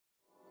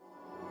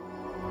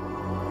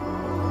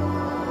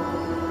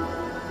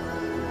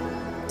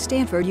at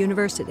Stanford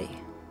University.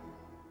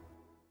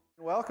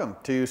 Welcome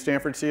to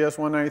Stanford CS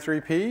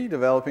 193P,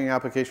 Developing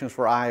Applications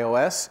for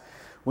iOS,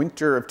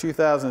 winter of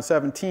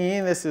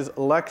 2017. This is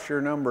lecture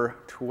number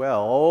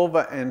 12,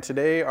 and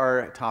today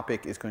our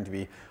topic is going to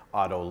be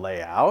auto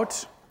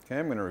layout. Okay,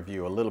 I'm going to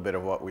review a little bit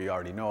of what we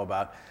already know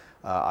about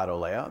auto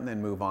layout, and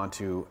then move on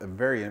to a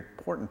very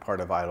important part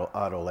of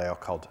auto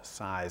layout called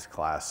size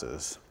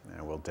classes,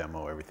 and we'll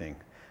demo everything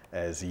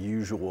as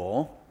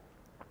usual.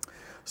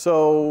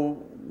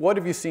 So what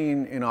have you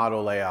seen in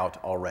auto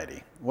layout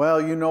already? Well,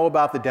 you know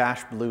about the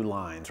dashed blue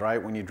lines,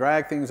 right? When you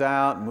drag things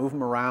out and move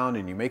them around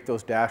and you make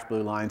those dashed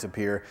blue lines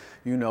appear,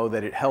 you know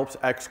that it helps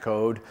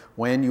Xcode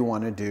when you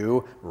want to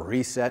do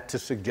reset to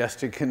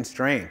suggested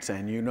constraints.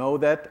 And you know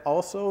that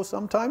also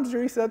sometimes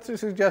reset to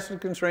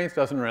suggested constraints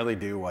doesn't really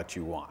do what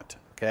you want,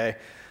 okay?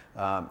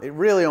 It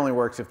really only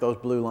works if those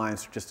blue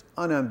lines are just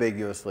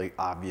unambiguously,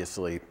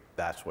 obviously,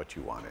 that's what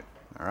you wanted,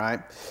 all right?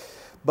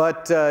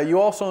 But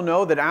you also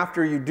know that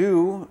after you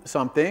do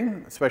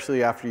something,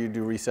 especially after you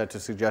do reset to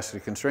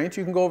suggested constraints,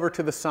 you can go over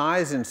to the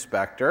size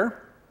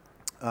inspector,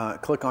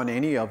 click on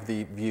any of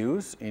the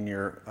views in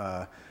your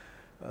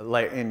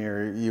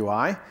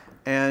UI,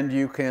 and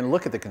you can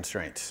look at the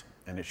constraints.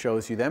 And it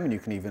shows you them, and you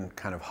can even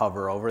kind of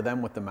hover over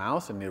them with the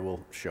mouse, and it will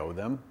show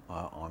them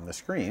on the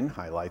screen,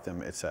 highlight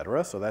them,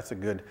 etc. So that's a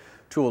good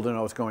tool to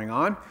know what's going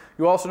on.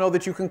 You also know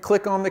that you can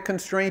click on the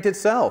constraint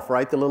itself,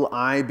 right? The little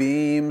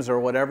I-beams or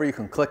whatever, you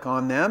can click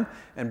on them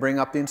and bring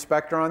up the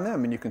inspector on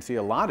them, and you can see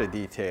a lot of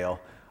detail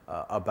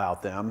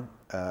about them.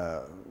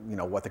 You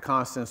know, what the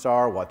constants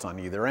are, what's on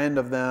either end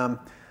of them.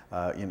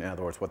 In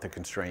other words, what the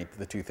constraint,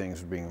 the two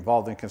things being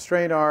involved in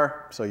constraint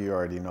are. So you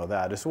already know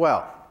that as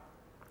well.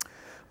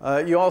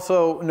 You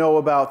also know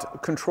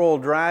about control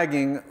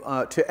dragging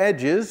to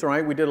edges,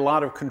 right? We did a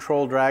lot of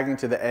control dragging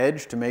to the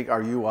edge to make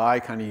our UI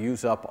kind of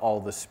use up all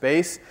the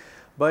space.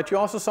 But you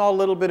also saw a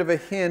little bit of a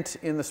hint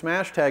in the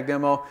smash tag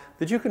demo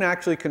that you can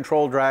actually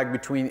control drag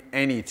between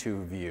any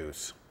two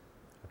views.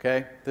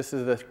 Okay? This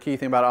is the key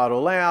thing about auto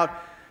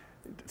layout.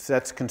 It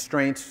sets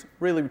constraints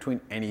really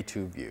between any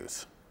two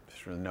views.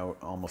 There's really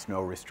almost no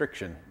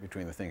restriction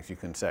between the things you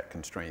can set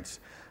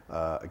constraints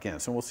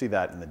against. And we'll see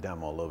that in the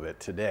demo a little bit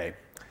today.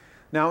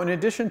 Now, in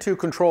addition to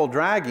control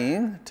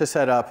dragging to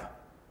set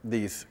up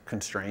these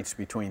constraints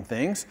between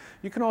things,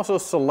 you can also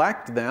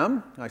select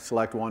them. I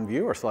select one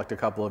view or select a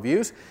couple of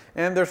views,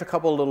 and there's a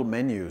couple of little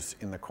menus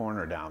in the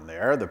corner down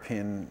there, the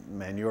pin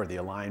menu or the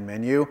align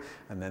menu,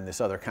 and then this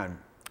other kind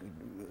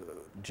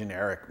of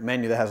generic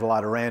menu that has a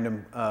lot of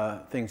random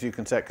things you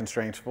can set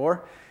constraints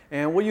for.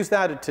 And we'll use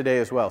that today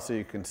as well, so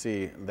you can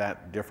see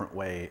that different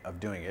way of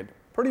doing it.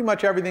 Pretty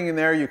much everything in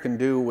there you can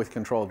do with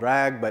control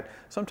drag, but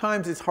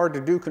sometimes it's hard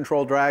to do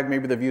control drag.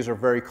 Maybe the views are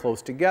very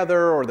close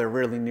together, or they're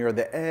really near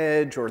the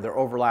edge, or they're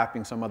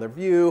overlapping some other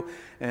view.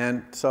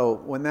 And so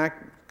when that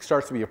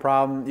starts to be a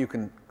problem, you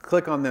can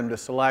click on them to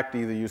select,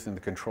 either using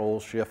the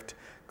Control-Shift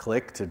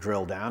click to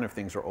drill down if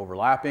things are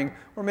overlapping,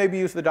 or maybe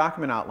use the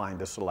document outline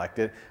to select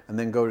it, and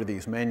then go to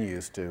these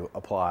menus to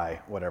apply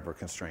whatever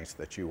constraints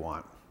that you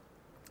want.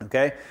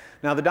 Okay,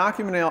 now the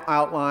document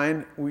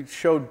outline we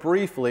showed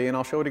briefly, and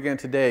I'll show it again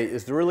today,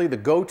 is really the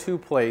go-to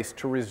place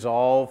to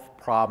resolve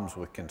problems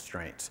with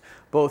constraints.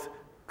 Both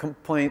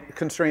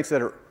constraints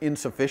that are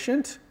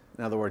insufficient,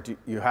 in other words,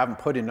 you haven't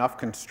put enough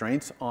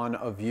constraints on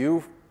a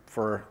view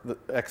for the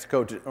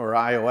Xcode or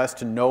iOS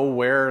to know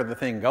where the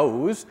thing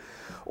goes,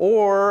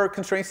 or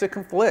constraints that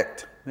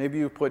conflict. Maybe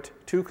you put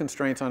two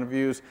constraints on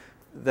views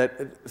that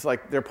it's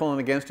like they're pulling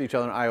against each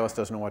other and iOS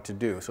doesn't know what to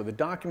do. So the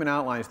document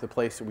outline is the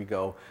place that we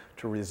go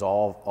to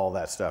resolve all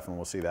that stuff, and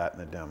we'll see that in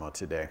the demo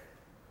today.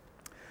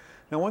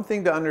 Now, one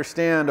thing to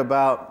understand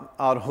about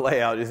auto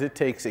layout is it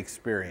takes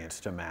experience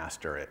to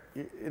master it.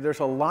 There's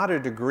a lot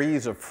of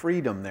degrees of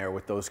freedom there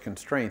with those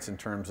constraints in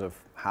terms of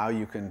how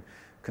you can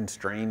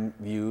constrain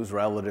views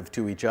relative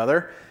to each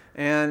other,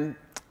 and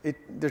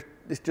there's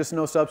just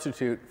no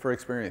substitute for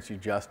experience. You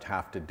just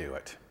have to do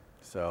it.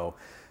 So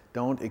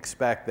don't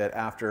expect that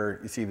after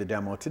you see the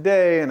demo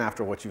today and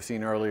after what you've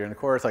seen earlier in the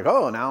course, like,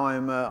 oh, now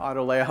I'm an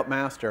auto layout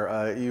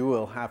master. You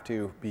will have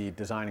to be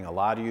designing a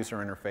lot of user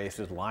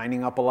interfaces,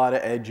 lining up a lot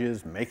of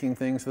edges, making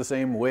things the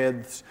same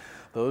widths,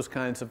 those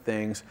kinds of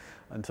things,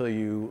 until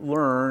you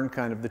learn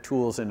kind of the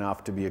tools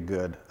enough to be a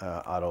good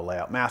auto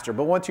layout master.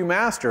 But once you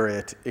master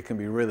it, it can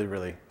be really,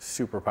 really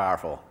super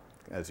powerful,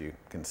 as you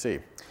can see.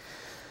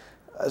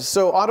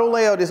 So auto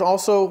layout is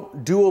also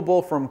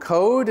doable from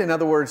code. In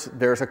other words,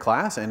 there's a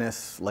class,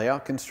 NS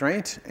layout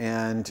constraint,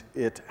 and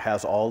it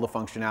has all the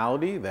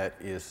functionality that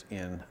is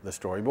in the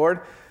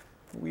storyboard.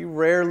 We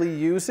rarely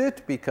use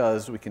it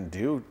because we can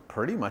do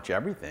pretty much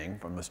everything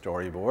from the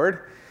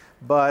storyboard.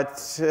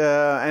 But,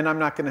 and I'm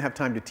not going to have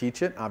time to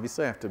teach it.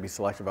 Obviously, I have to be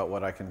selective about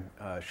what I can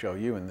show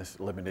you in this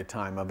limited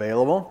time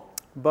available.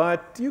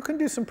 But you can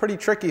do some pretty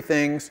tricky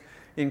things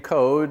in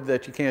code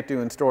that you can't do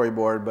in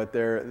storyboard, but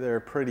they're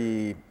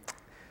pretty,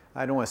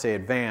 I don't want to say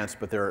advanced,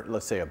 but they're,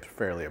 let's say,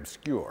 fairly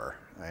obscure.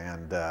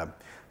 And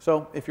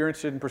So if you're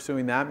interested in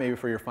pursuing that, maybe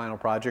for your final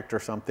project or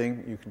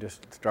something, you can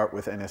just start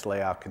with NS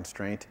layout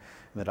constraint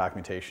in the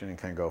documentation and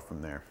kind of go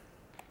from there.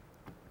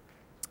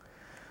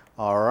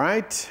 All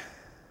right.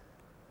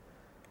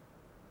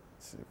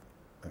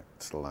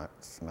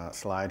 Let's not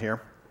slide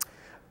here.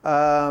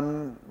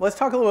 Let's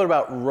talk a little bit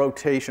about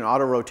rotation,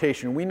 auto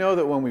rotation. We know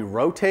that when we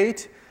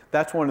rotate,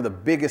 that's one of the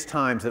biggest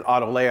times that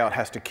auto layout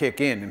has to kick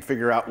in and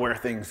figure out where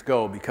things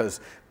go, because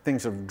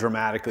things have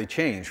dramatically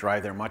changed,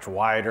 right? They're much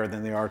wider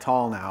than they are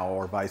tall now,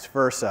 or vice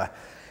versa.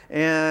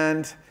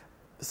 And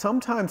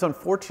sometimes,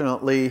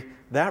 unfortunately,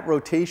 that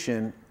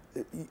rotation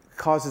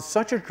causes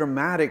such a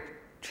dramatic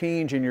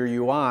change in your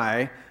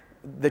UI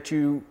that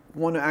you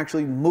want to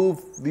actually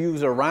move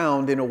views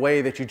around in a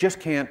way that you just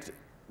can't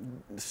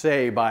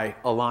say by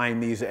align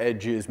these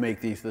edges, make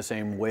these the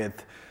same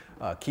width,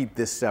 keep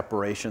this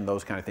separation,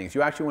 those kind of things.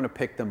 You actually want to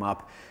pick them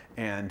up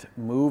and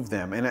move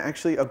them. And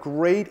actually a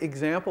great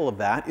example of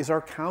that is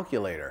our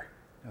calculator,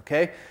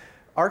 okay?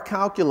 Our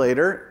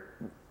calculator,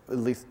 at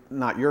least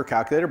not your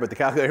calculator, but the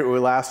calculator we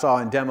last saw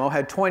in demo,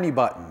 had 20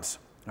 buttons,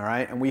 all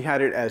right? And we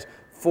had it as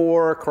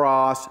 4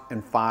 across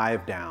and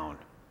 5 down.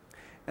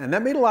 And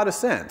that made a lot of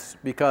sense,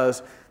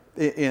 because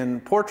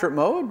in portrait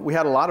mode, we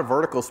had a lot of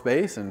vertical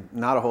space and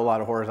not a whole lot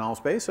of horizontal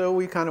space, so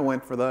we kind of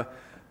went for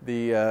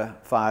the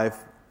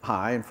 5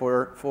 high and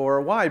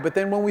 4 wide. But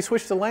then when we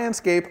switched to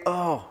landscape,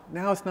 oh,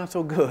 now it's not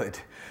so good,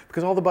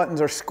 because all the buttons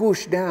are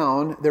squished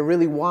down, they're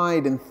really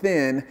wide and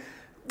thin.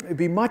 It'd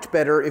be much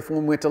better if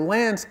when we went to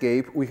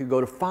landscape, we could go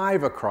to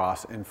 5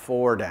 across and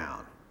 4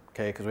 down,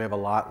 okay, because we have a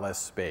lot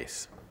less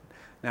space.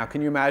 Now,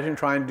 can you imagine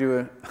trying to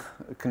do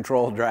a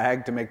control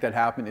drag to make that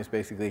happen? It's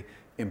basically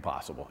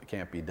impossible. It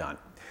can't be done.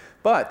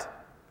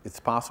 But it's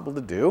possible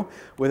to do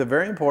with a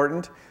very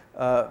important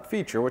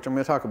feature, which I'm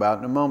going to talk about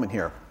in a moment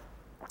here.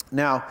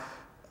 Now,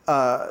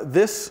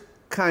 this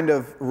kind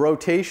of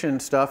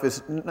rotation stuff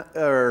is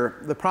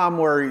the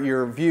problem where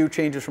your view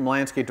changes from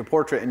landscape to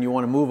portrait and you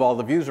want to move all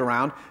the views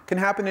around can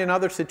happen in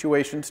other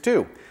situations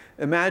too.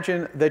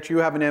 Imagine that you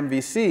have an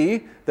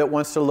MVC that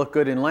wants to look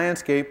good in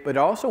landscape, but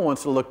also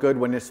wants to look good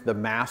when it's the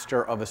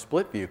master of a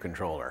split view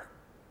controller.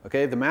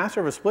 Okay, the master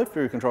of a split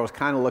view controller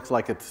kind of looks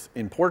like it's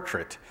in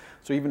portrait.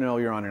 So even though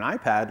you're on an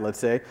iPad, let's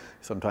say,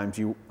 sometimes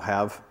you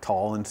have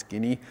tall and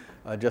skinny,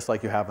 just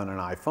like you have on an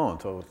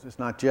iPhone. So it's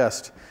not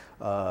just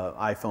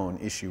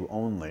iPhone issue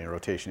only, a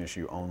rotation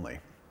issue only.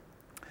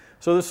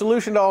 So the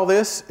solution to all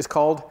this is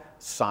called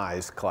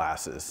size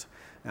classes.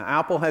 Now,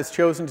 Apple has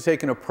chosen to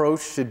take an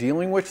approach to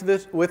dealing with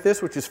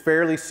this, which is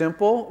fairly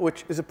simple,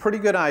 which is a pretty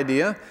good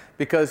idea,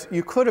 because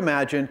you could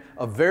imagine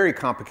a very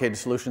complicated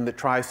solution that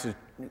tries to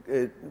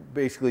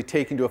basically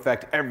take into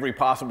effect every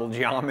possible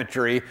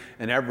geometry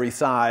and every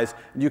size.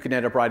 You can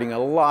end up writing a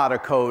lot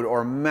of code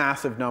or a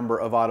massive number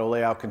of auto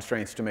layout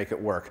constraints to make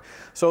it work.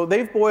 So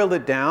they've boiled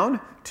it down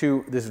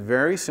to this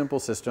very simple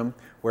system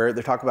where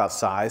they talk about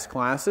size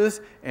classes,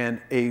 and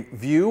a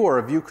view or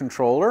a view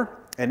controller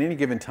at any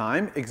given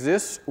time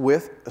exists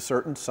with a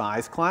certain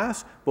size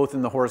class, both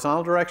in the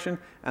horizontal direction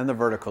and the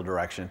vertical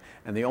direction.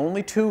 And the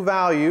only two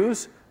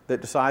values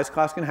that the size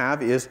class can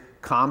have is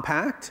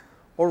compact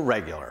or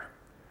regular.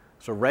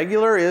 So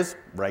regular is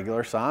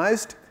regular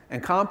sized,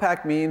 and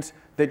compact means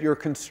that you're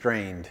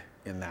constrained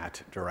in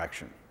that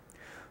direction.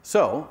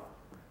 So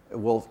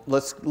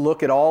let's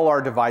look at all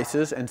our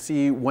devices and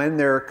see when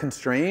they're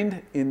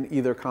constrained in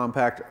either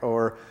compact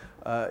or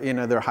in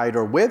either height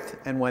or width,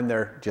 and when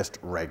they're just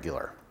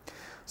regular.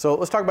 So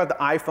let's talk about the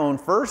iPhone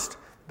first.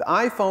 The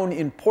iPhone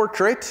in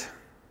portrait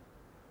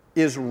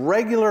is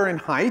regular in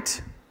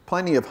height,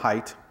 plenty of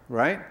height,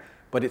 right?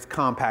 But it's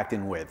compact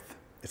in width.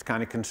 It's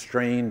kind of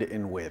constrained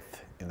in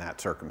width in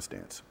that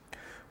circumstance.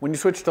 When you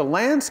switch to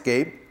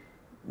landscape,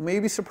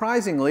 maybe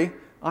surprisingly,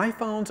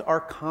 iPhones are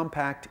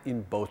compact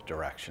in both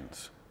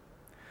directions.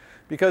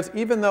 Because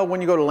even though when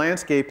you go to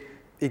landscape,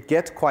 it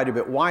gets quite a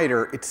bit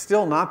wider, it's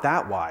still not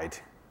that wide.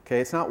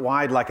 Okay, it's not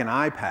wide like an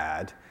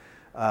iPad.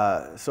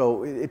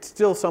 So it's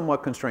still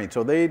somewhat constrained.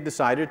 So they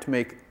decided to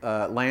make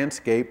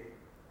landscape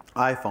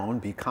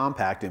iPhone be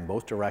compact in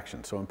both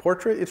directions. So in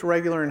portrait, it's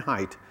regular in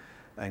height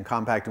and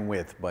compact in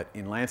width, but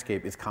in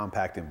landscape, it's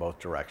compact in both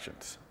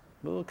directions.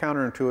 A little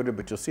counterintuitive,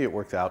 but you'll see it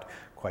works out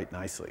quite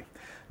nicely.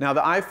 Now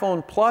the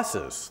iPhone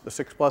Pluses, the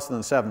 6 Plus and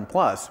the 7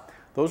 Plus,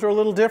 those are a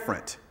little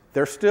different.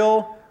 They're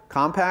still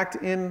compact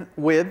in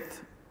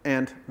width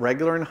and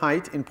regular in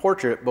height in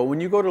portrait, but when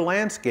you go to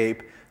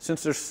landscape,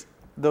 since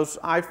those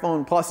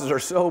iPhone Pluses are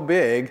so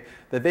big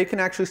that they can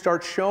actually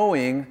start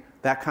showing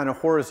that kind of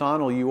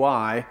horizontal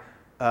UI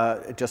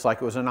just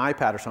like it was an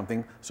iPad or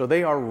something. So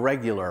they are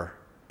regular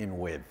in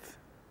width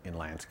in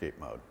landscape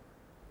mode.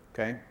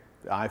 Okay?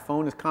 The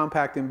iPhone is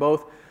compact in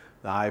both.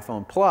 The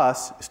iPhone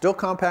Plus is still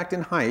compact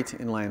in height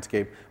in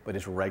landscape, but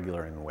it's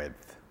regular in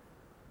width.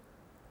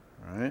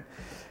 All right?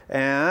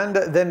 And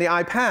then the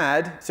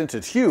iPad, since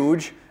it's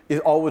huge, is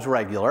always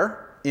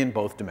regular in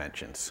both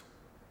dimensions.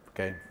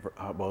 Okay?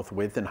 Both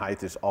width and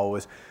height is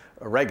always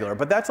regular,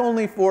 but that's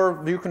only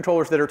for view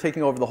controllers that are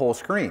taking over the whole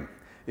screen.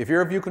 If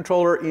you're a view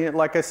controller,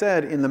 like I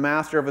said, in the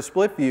master of a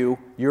split view,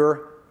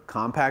 you're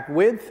compact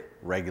width,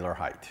 regular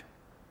height.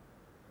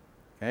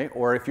 Okay?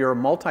 Or if you're a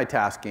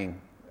multitasking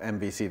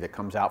MVC that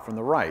comes out from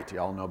the right, you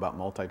all know about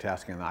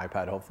multitasking on the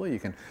iPad hopefully, you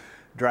can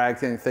drag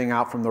the thing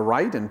out from the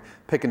right and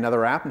pick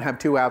another app and have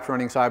two apps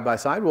running side by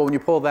side. Well, when you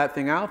pull that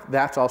thing out,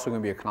 that's also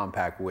going to be a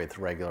compact width,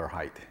 regular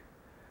height.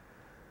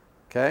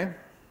 Okay?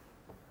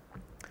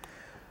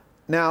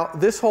 Now,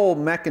 this whole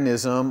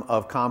mechanism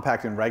of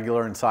compact and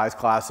regular and size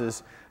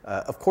classes,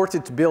 of course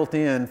it's built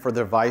in for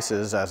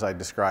devices as I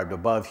described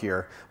above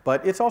here,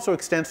 but it's also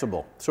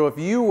extensible. So if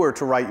you were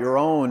to write your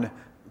own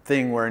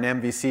thing where an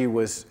MVC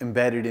was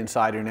embedded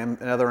inside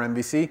another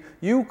MVC,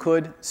 you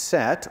could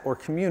set or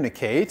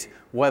communicate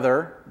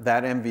whether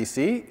that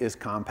MVC is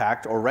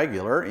compact or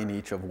regular in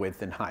each of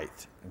width and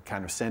height. And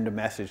kind of send a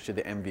message to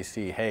the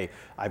MVC, hey,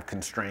 I've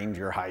constrained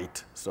your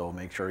height, so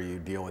make sure you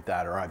deal with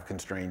that, or I've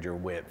constrained your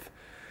width.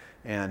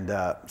 And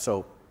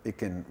so it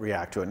can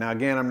react to it. Now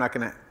again, I'm not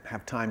going to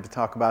have time to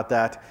talk about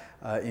that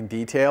in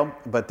detail,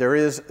 but there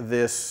is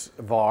this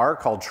var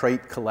called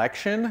trait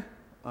collection,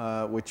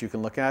 which you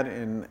can look at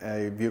in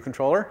a view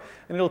controller,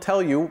 and it'll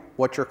tell you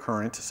what your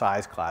current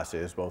size class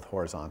is, both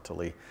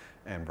horizontally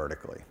and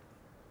vertically.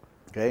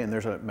 Okay, and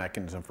there's a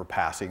mechanism for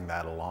passing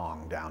that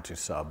along down to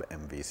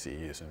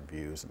sub-MVCs and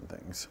views and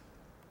things.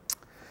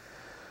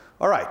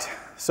 All right,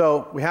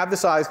 so we have the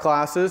size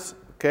classes,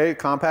 okay,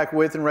 compact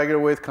width and regular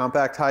width,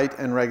 compact height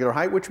and regular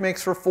height, which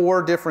makes for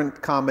 4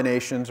 different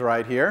combinations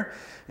right here.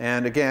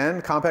 And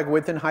again, compact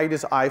width and height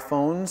is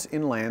iPhones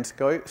in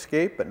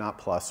landscape, but not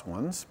plus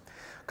ones.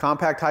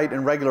 Compact height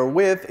and regular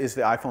width is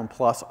the iPhone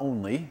Plus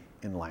only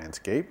in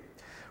landscape.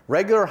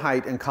 Regular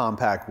height and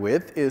compact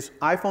width is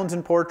iPhones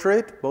in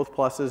portrait, both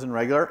pluses and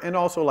regular, and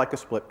also like a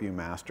split view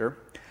master.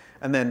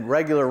 And then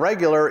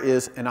regular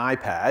is an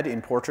iPad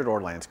in portrait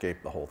or landscape,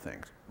 the whole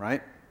thing,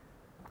 right?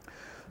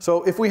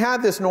 So if we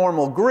had this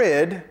normal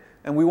grid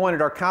and we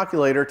wanted our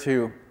calculator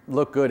to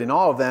look good in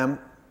all of them,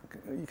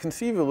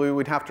 conceivably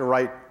we'd have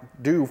to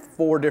do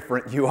 4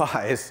 different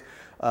UIs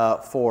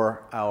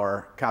for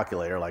our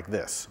calculator like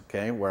this,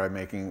 okay? Where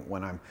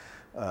when I'm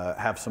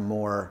have some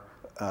more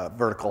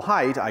vertical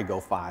height, I go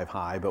 5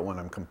 high, but when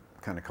I'm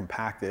kind of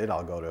compacted,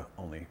 I'll go to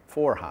only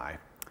 4 high.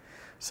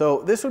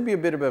 So this would be a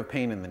bit of a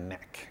pain in the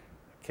neck,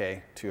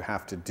 okay, to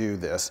have to do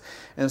this.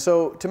 And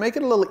so to make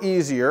it a little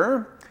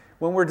easier,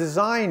 when we're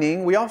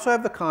designing, we also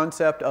have the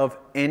concept of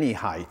any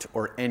height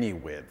or any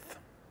width.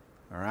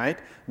 All right?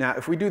 Now,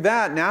 if we do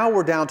that, now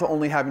we're down to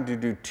only having to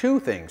do 2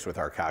 things with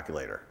our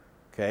calculator.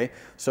 Okay?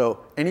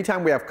 So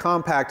anytime we have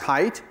compact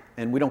height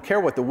and we don't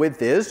care what the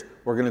width is,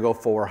 we're going to go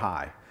 4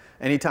 high.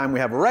 Anytime we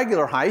have a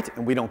regular height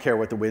and we don't care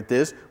what the width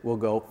is, we'll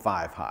go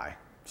 5 high.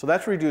 So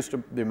that's reduced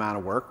the amount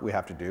of work we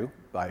have to do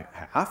by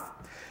half.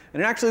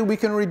 And actually we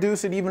can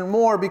reduce it even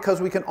more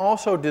because we can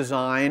also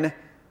design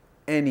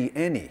any.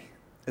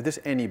 This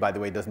any, by the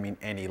way, doesn't mean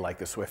any like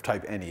the Swift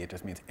type any. It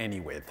just means any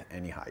width,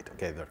 any height.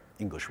 Okay, the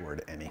English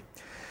word any.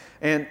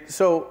 And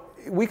so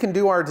we can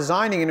do our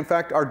designing, and in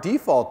fact, our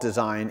default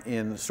design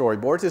in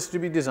storyboards is to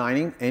be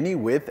designing any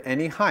width,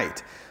 any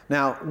height.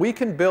 Now, we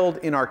can build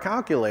in our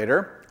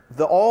calculator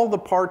all the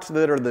parts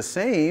that are the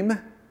same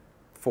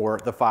for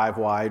the 5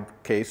 wide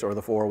case or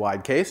the 4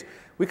 wide case.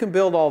 We can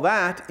build all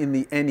that in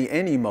the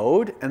any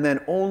mode, and then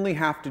only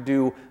have to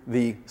do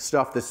the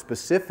stuff that's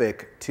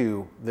specific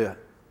to the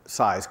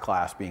size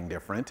class being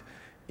different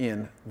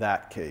in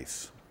that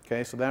case.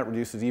 Okay, so that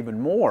reduces even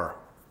more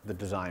the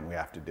design we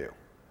have to do,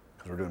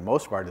 because we're doing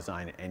most of our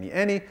design in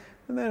any,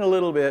 and then a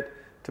little bit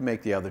to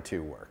make the other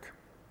 2 work.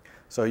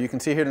 So you can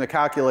see here in the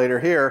calculator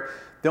here,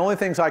 the only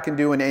things I can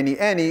do in any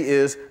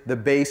is the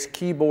base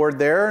keyboard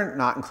there,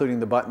 not including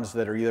the buttons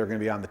that are either going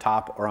to be on the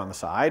top or on the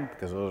side,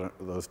 because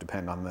those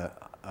depend on the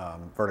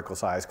vertical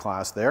size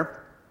class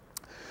there.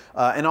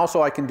 And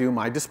also I can do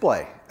my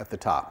display at the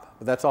top,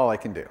 but that's all I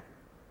can do.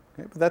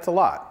 Okay, but that's a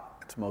lot.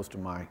 It's most of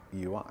my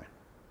UI.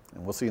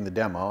 And we'll see in the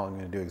demo, I'm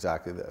going to do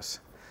exactly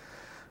this.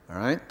 All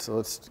right, so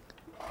let's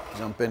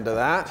jump into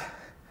that.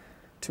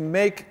 To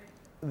make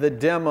the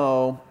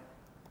demo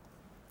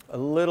a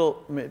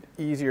little bit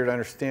easier to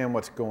understand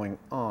what's going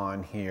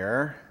on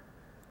here,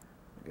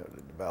 go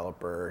to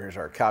developer, here's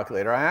our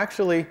calculator. I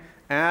actually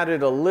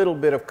added a little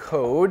bit of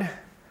code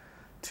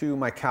to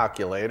my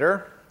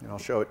calculator, and I'll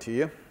show it to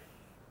you.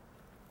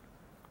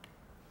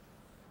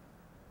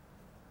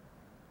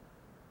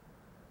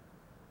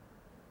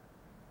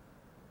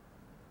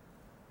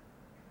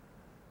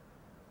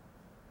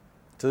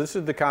 So this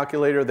is the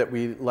calculator that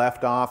we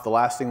left off. The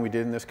last thing we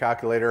did in this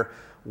calculator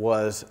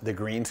was the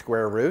green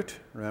square root,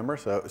 remember?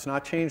 So it's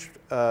not changed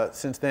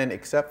since then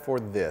except for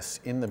this.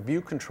 In the view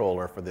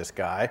controller for this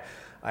guy,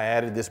 I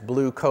added this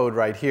blue code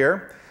right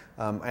here.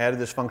 I added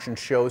this function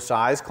show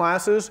size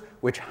classes,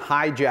 which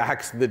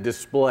hijacks the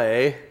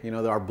display, you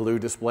know, our blue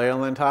display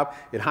on the top.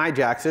 It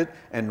hijacks it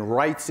and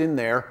writes in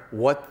there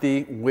what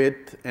the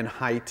width and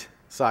height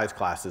size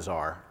classes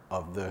are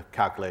of the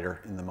calculator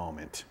in the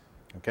moment.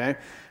 Okay?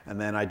 And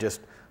then I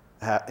just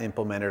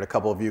implemented a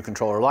couple of view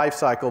controller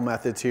lifecycle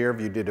methods here.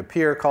 View did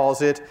appear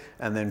calls it,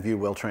 and then view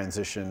will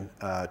transition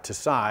to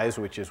size,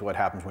 which is what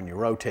happens when you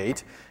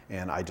rotate.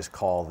 And I just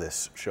call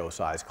this show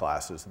size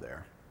classes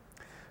there.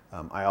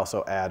 I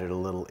also added a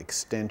little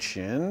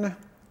extension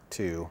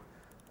to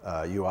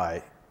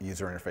UI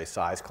user interface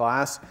size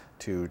class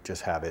to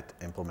just have it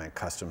implement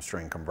custom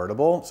string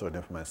convertible. So it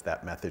implements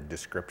that method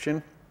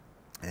description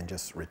and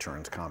just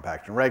returns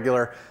compact and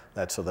regular.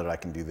 That's so that I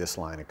can do this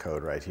line of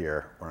code right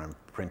here where I'm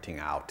printing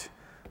out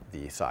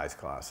the size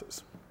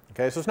classes.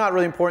 Okay, so it's not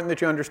really important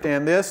that you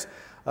understand this.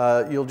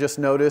 You'll just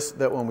notice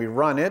that when we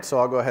run it, so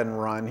I'll go ahead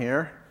and run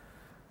here,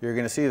 you're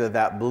going to see that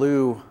that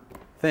blue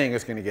thing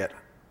is going to get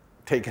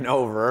taken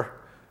over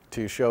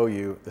to show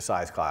you the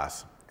size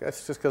class.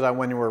 That's just because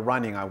when we're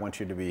running, I want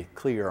you to be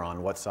clear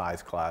on what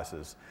size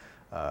classes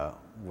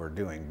we're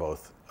doing,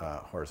 both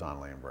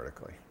horizontally and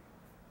vertically.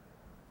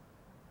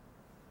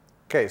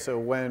 Okay, so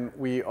when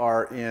we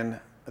are in,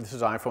 this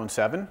is iPhone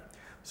 7,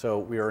 so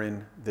we are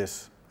in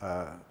this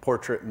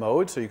portrait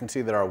mode, so you can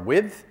see that our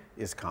width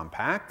is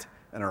compact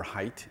and our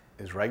height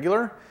is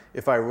regular.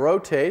 If I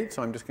rotate,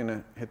 so I'm just going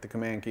to hit the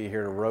command key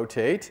here to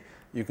rotate,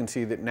 you can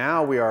see that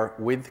now we are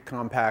width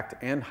compact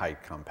and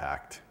height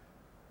compact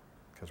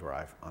because we're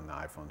on the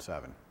iPhone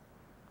 7.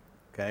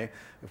 Okay,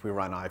 if we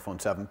run iPhone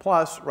 7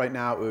 Plus, right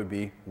now it would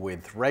be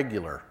width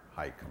regular,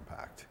 height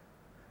compact.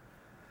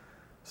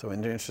 So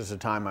in the interest of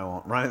time, I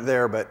won't run it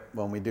there, but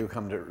when we do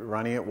come to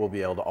running it, we'll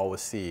be able to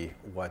always see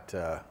what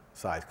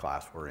size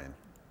class we're in.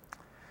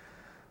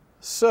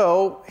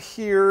 So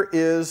here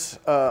is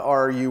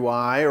our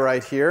UI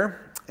right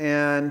here,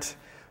 and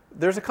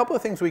there's a couple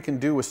of things we can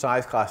do with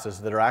size classes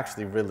that are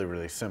actually really,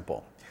 really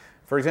simple.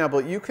 For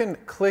example, you can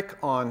click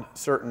on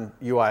certain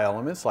UI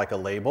elements like a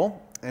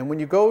label, and when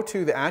you go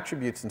to the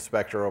attributes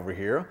inspector over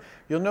here,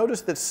 you'll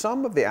notice that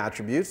some of the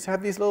attributes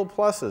have these little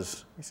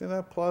pluses. You see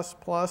that? Plus,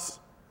 plus,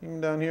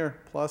 even down here,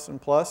 plus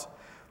and plus.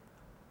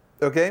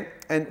 Okay,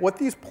 and what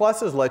these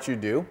pluses let you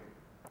do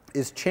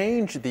is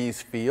change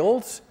these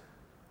fields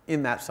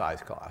in that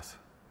size class.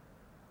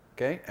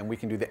 Okay, and we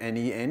can do the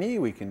any,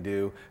 we can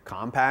do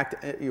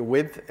compact,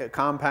 width,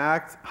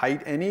 compact,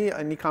 height,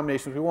 any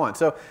combinations we want.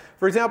 So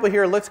for example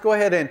here, let's go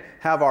ahead and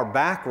have our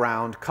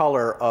background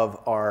color of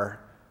our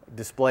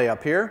display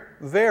up here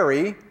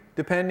vary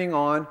depending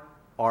on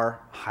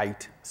our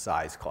height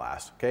size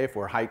class. Okay, if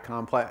we're height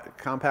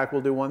compact,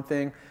 we'll do one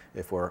thing.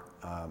 If we're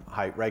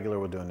height regular,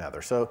 we'll do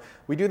another. So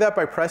we do that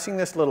by pressing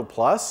this little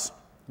plus.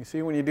 You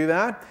see when you do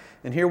that?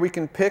 And here we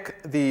can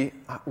pick the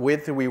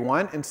width we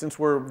want. And since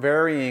we're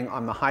varying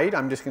on the height,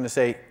 I'm just going to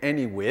say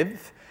any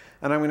width.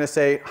 And I'm going to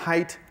say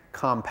height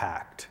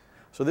compact.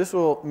 So this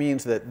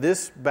means that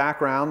this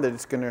background that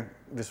it's going to,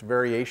 this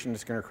variation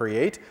it's going to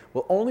create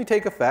will only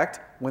take effect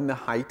when the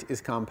height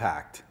is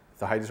compact. If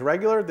the height is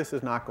regular, this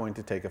is not going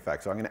to take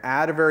effect. So I'm going to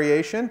add a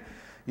variation.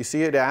 You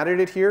see it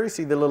added it here. You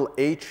see the little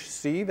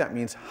HC, that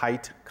means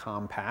height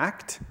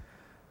compact.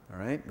 All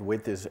right,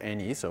 width is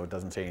any, so it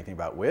doesn't say anything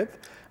about width.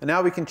 And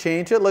now we can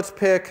change it. Let's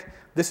pick,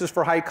 this is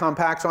for height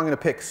compact, so I'm going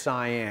to pick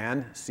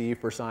cyan, C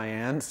for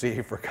cyan,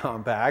 C for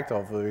compact.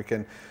 Hopefully we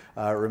can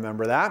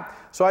remember that.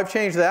 So I've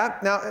changed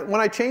that. Now,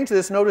 when I change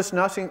this, notice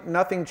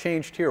nothing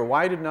changed here.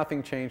 Why did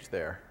nothing change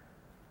there?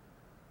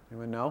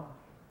 Anyone know?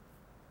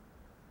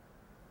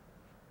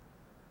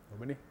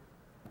 Nobody?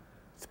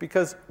 It's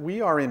because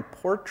we are in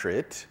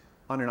portrait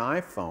on an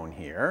iPhone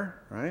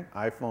here, right?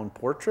 iPhone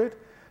portrait.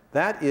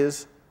 That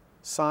is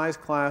size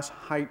class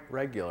height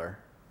regular.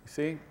 You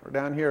see, we're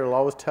down here, it'll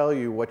always tell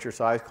you what your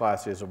size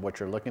class is of what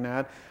you're looking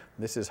at.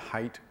 This is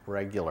height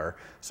regular.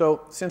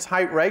 So since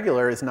height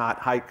regular is not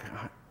height,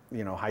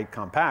 height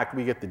compact,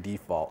 we get the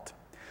default.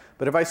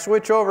 But if I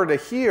switch over to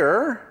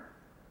here,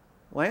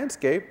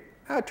 landscape,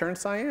 it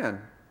turns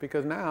cyan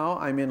because now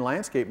I'm in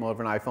landscape mode of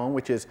an iPhone,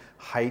 which is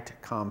height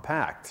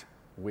compact,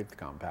 width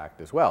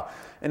compact as well.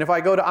 And if I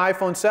go to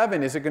iPhone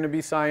 7, is it going to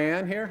be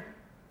cyan here?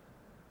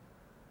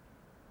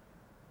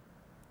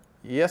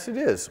 Yes, it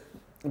is,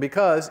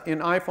 because in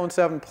iPhone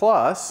 7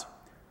 Plus,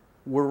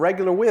 we're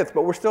regular width,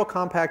 but we're still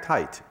compact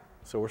height.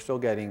 So we're still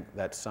getting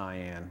that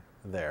cyan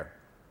there.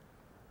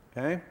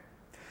 Okay?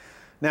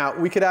 Now,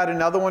 we could add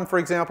another one, for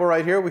example,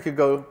 right here. We could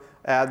go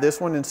add this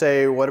one and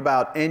say, what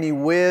about any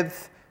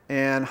width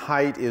and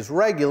height is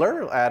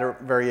regular? We'll add a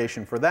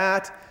variation for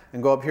that.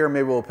 And go up here,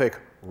 maybe we'll pick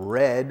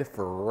red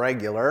for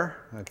regular.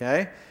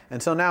 Okay?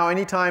 And so now,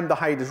 anytime the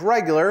height is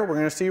regular, we're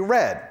going to see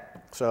red.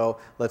 So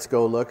let's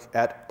go look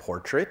at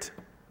portrait,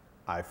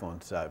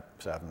 iPhone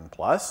 7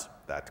 Plus,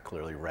 that's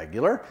clearly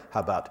regular. How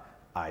about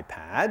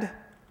iPad,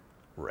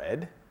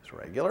 red is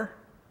regular.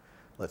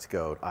 Let's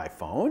go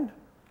iPhone,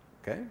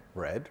 okay,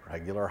 red,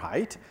 regular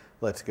height.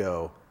 Let's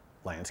go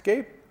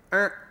landscape,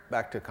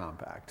 back to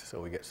compact,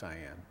 so we get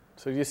cyan.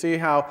 So you see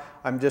how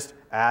I'm just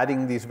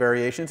adding these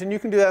variations, and you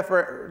can do that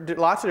for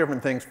lots of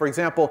different things. For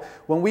example,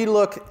 when we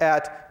look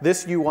at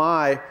this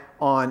UI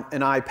on an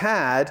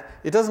iPad,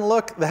 it doesn't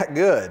look that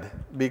good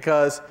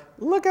because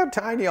look how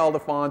tiny all the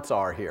fonts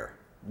are here.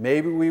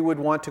 Maybe we would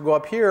want to go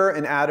up here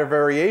and add a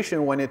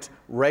variation when it's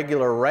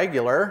regular,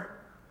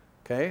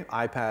 okay,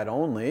 iPad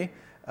only,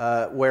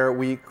 where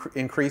we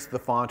increase the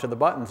font of the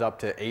buttons up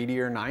to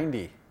 80 or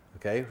 90,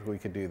 okay, we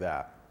could do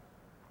that.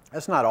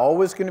 That's not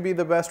always going to be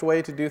the best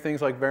way to do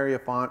things like vary a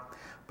font,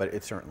 but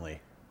it's certainly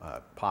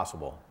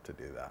possible to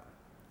do that.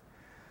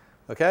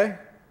 Okay,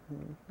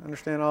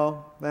 understand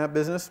all that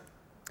business?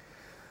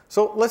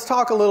 So let's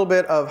talk a little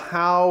bit of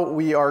how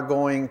we are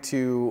going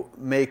to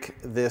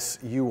make this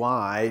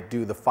UI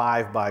do the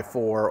 5x4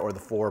 or the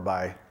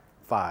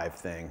 4x5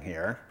 thing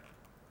here.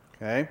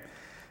 Okay?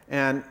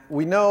 And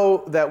we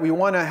know that we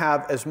want to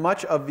have as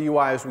much of the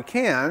UI as we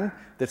can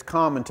that's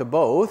common to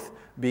both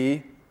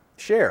be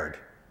shared.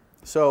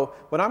 So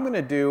what I'm going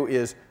to do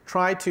is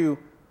try to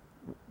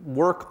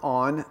work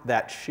on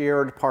that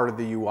shared part of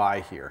the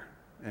UI here.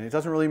 And it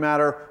doesn't really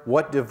matter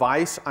what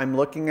device I'm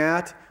looking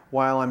at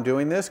while I'm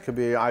doing this. Could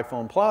be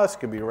iPhone Plus,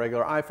 could be a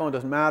regular iPhone,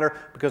 doesn't matter,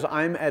 because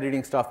I'm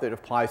editing stuff that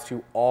applies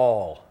to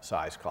all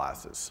size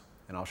classes.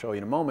 And I'll show you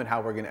in a moment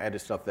how we're going to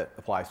edit stuff that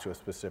applies to a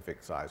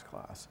specific size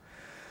class.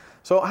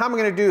 So how am I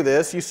going to do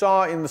this? You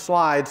saw in the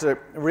slides that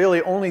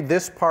really only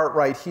this part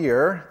right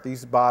here,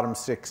 these bottom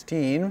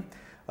 16,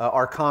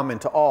 are common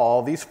to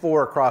all. These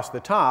 4 across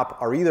the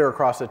top are either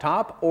across the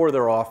top or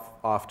they're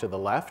off to the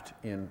left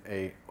in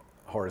a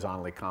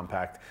horizontally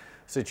compact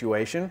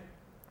situation.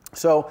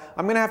 So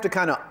I'm going to have to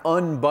kind of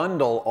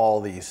unbundle all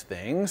these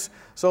things.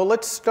 So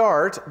let's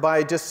start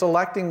by just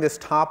selecting this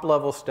top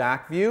level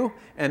stack view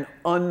and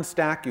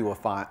unstack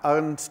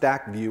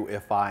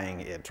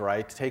viewifying it,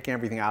 right? Taking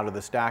everything out of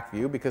the stack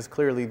view, because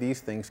clearly these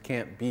things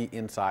can't be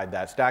inside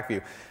that stack view.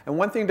 And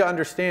one thing to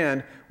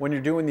understand when you're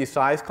doing these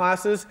size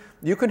classes,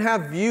 you can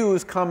have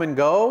views come and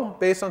go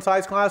based on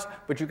size class,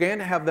 but you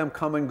can't have them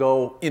come and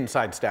go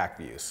inside stack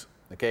views.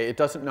 Okay? It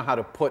doesn't know how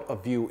to put a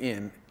view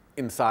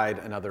inside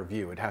another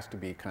view. It has to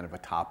be kind of a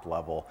top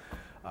level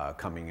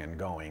coming and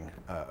going,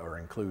 or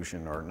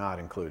inclusion or not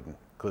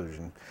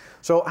inclusion.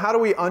 So how do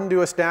we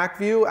undo a stack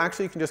view?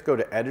 Actually, you can just go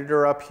to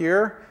editor up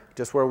here,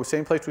 just where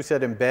same place we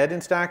said embed in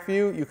stack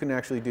view, you can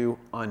actually do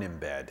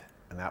unembed,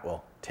 and that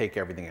will take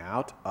everything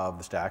out of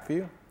the stack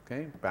view.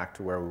 Okay, back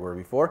to where we were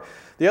before.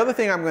 The other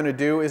thing I'm going to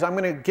do is I'm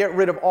going to get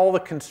rid of all the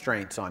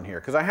constraints on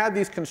here, because I had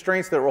these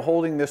constraints that were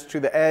holding this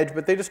to the edge,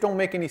 but they just don't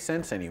make any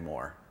sense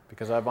anymore,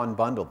 because I've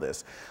unbundled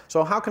this.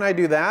 So how can I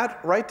do that?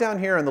 Right down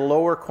here in the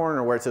lower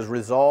corner where it says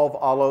Resolve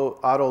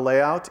Auto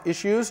Layout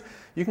Issues,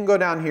 you can go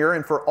down here,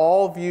 and for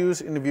all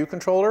views in the view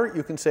controller,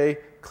 you can say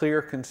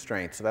Clear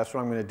Constraints. So that's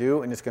what I'm going to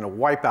do, and it's going to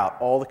wipe out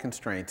all the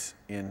constraints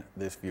in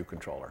this view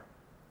controller.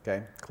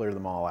 Okay, clear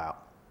them all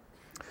out.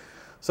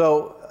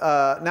 So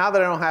now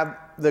that I don't have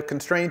the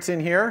constraints in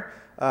here,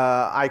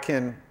 I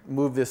can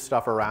move this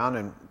stuff around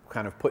and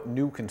kind of put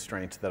new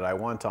constraints that I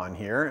want on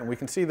here. And we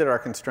can see that our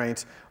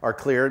constraints are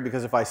cleared,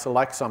 because if I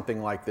select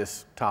something like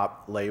this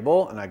top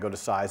label and I go to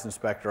Size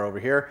Inspector over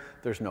here,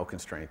 there's no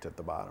constraint at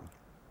the bottom.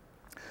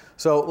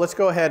 So let's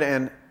go ahead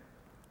and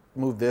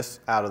move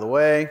this out of the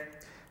way.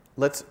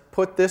 Let's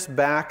put this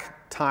back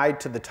tied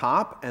to the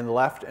top and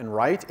left and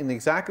right in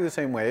exactly the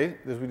same way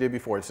as we did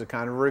before. It's a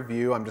kind of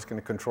review. I'm just going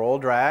to control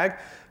drag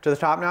to the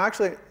top. Now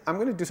actually, I'm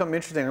going to do something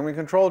interesting. I'm going to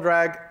control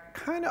drag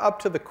kind of up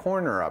to the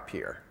corner up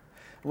here.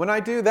 When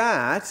I do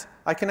that,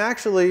 I can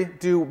actually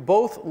do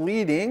both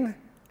leading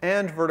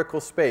and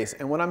vertical space.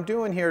 And what I'm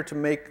doing here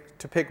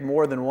to pick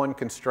more than one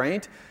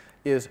constraint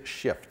is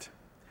shift.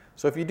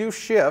 So if you do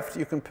shift,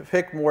 you can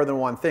pick more than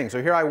one thing.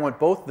 So here I want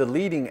both the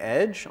leading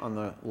edge on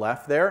the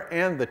left there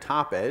and the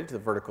top edge, the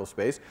vertical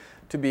space,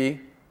 to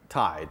be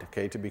tied,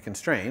 okay, to be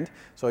constrained.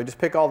 So I just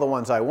pick all the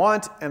ones I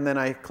want, and then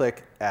I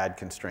click Add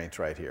Constraints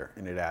right here,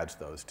 and it adds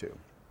those two.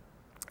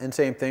 And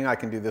same thing, I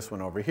can do this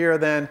one over here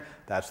then.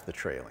 That's the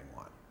trailing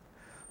one.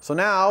 So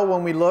now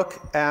when we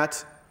look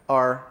at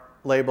our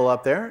label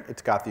up there,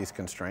 it's got these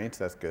constraints.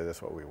 That's good.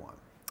 That's what we want.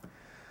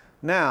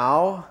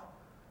 Now,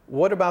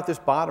 what about this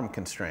bottom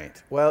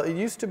constraint? Well, it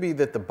used to be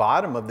that the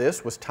bottom of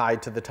this was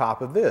tied to the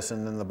top of this,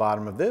 and then the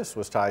bottom of this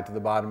was tied to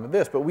the bottom of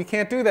this. But we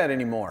can't do that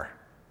anymore,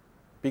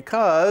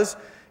 because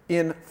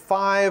in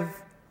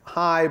 5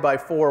 high by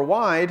 4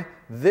 wide,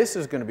 this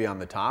is going to be on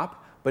the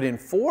top. But in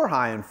 4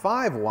 high and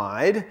 5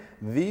 wide,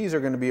 these are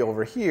going to be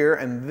over here,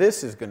 and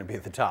this is going to be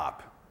at the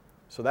top.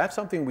 So that's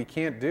something we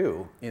can't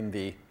do in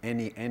the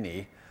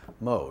any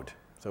mode.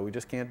 So we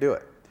just can't do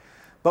it.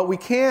 But we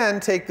can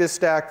take this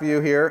stack view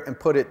here and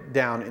put it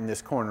down in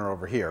this corner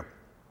over here,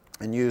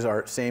 and use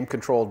our same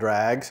control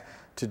drags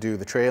to do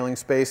the trailing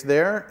space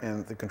there,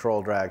 and the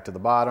control drag to the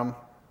bottom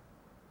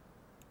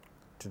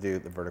to do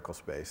the vertical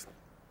space.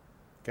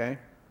 Okay?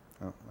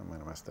 Oh, I might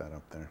have messed that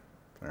up there.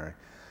 Sorry.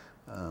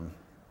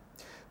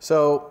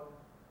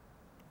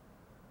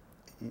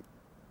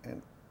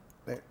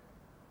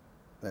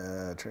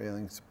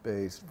 Trailing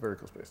space,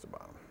 vertical space to the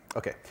bottom.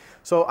 Okay,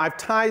 so I've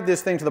tied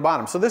this thing to the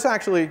bottom. So this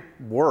actually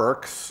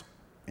works,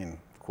 in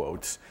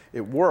quotes,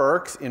 it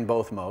works in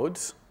both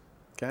modes,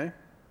 okay?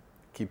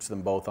 Keeps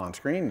them both on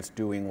screen. It's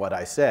doing what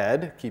I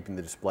said, keeping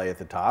the display at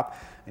the top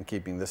and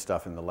keeping this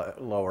stuff in the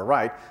lower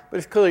right. But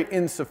it's clearly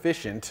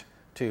insufficient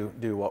to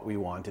do what we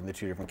want in the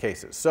two different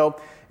cases. So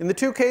in the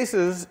two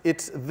cases,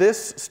 it's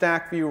this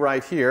stack view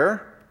right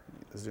here.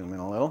 Zoom in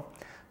a little.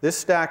 This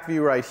stack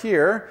view right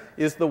here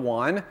is the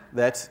one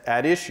that's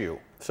at issue.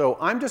 So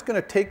I'm just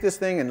going to take this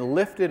thing and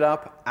lift it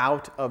up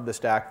out of the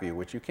stack view,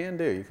 which you can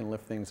do. You can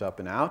lift things up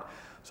and out.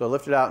 So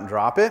lift it out and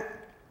drop it.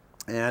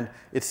 And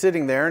it's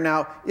sitting there.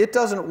 Now, it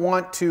doesn't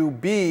want to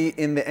be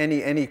in the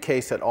any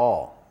case at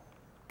all.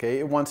 Okay?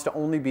 It wants to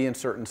only be in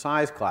certain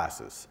size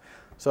classes.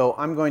 So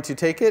I'm going to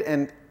take it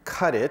and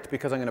cut it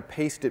because I'm going to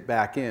paste it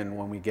back in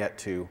when we get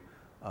to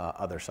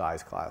other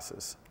size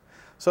classes.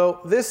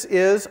 So this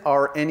is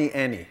our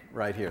any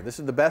right here. This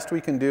is the best we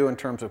can do in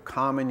terms of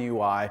common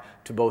UI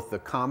to both the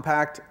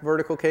compact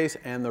vertical case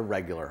and the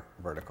regular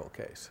vertical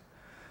case.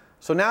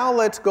 So now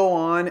let's go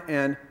on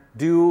and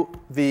do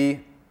the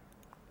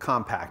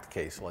compact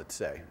case, let's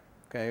say.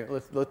 Okay,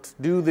 let's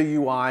do the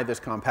UI that's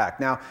compact.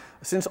 Now,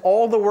 since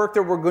all the work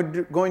that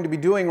we're going to be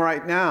doing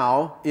right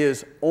now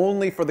is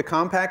only for the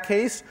compact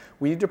case,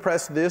 we need to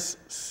press this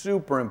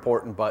super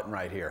important button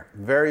right here,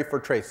 vary for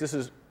trace. This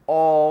is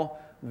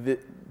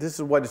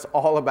what it's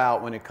all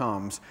about when it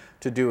comes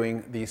to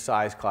doing these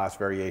size class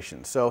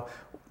variations. So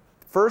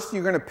first,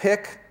 you're going to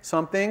pick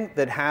something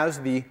that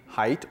has the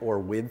height or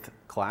width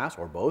class,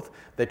 or both,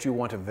 that you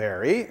want to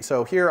vary.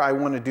 So here I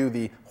want to do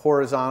the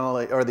horizontal,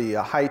 or the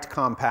height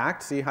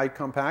compact. See, height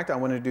compact, I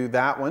want to do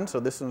that one.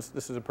 So this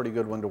is a pretty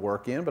good one to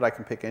work in, but I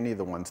can pick any of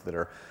the ones that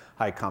are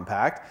height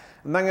compact.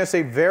 And I'm going to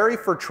say vary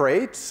for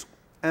traits,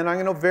 and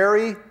I'm going to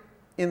vary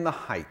in the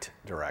height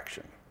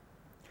direction.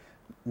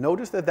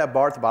 Notice that that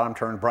bar at the bottom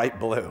turned bright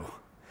blue.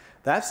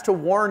 That's to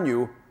warn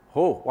you,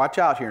 oh, watch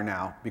out here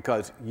now,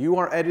 because you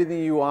are editing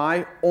the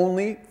UI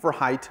only for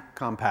height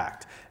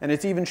compact. And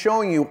it's even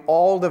showing you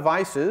all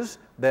devices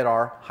that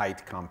are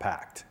height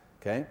compact,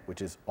 okay,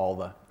 which is all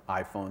the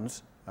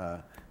iPhones,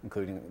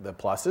 including the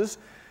pluses.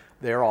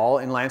 They're all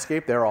in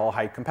landscape, they're all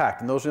height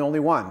compact, and those are the only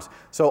ones.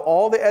 So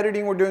all the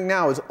editing we're doing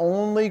now is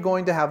only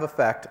going to have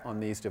effect on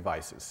these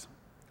devices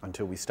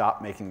until we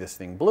stop making this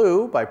thing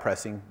blue by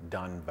pressing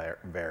Done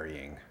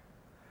Varying.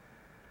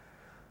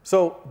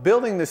 So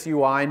building this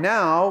UI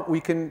now,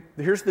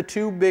 here's the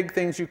two big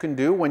things you can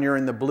do when you're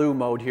in the blue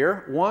mode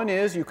here. One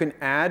is you can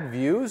add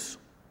views,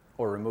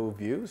 or remove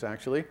views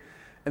actually,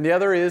 and the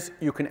other is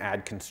you can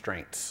add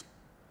constraints.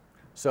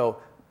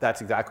 So that's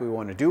exactly what we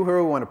want to do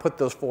here. We want to put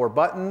those 4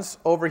 buttons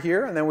over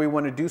here, and then we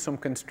want to do some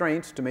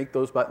constraints to make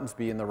those buttons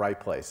be in the right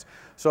place.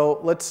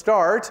 So let's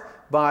start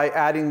by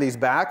adding these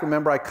back.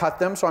 Remember, I cut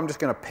them, so I'm just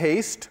going to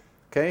paste.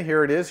 Okay,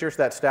 here it is. Here's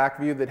that stack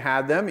view that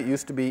had them. It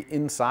used to be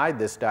inside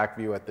this stack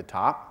view at the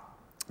top.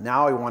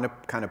 Now I want to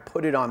kind of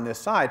put it on this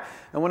side.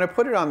 And when I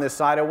put it on this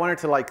side, I want it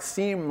to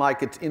seem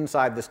like it's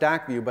inside the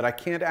stack view, but I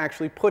can't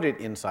actually put it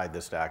inside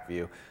the stack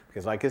view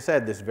because, like I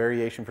said, this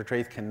variation for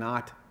traits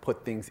cannot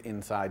put things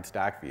inside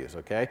stack views,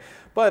 okay?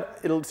 But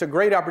it's a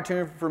great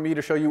opportunity for me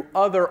to show you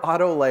other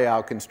auto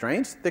layout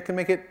constraints that can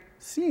make it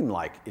seem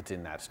like it's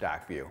in that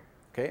stack view,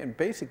 okay? And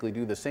basically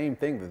do the same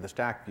thing that the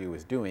stack view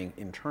is doing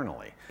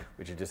internally,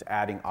 which is just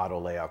adding auto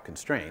layout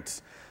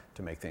constraints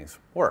to make things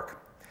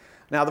work.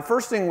 Now, the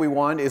first thing we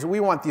want is we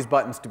want these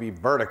buttons to be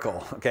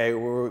vertical, okay?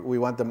 We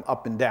want them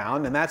up and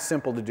down, and that's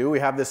simple to do.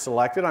 We have this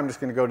selected. I'm just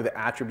going to go to the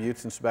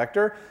Attributes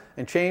Inspector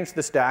and change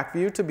the stack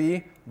view to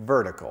be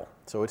vertical.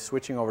 So it's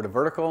switching over to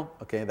vertical.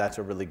 Okay, that's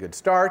a really good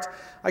start.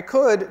 I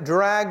could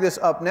drag this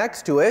up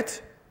next to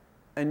it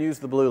and use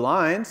the blue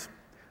lines.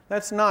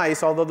 That's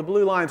nice, although the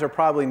blue lines are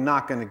probably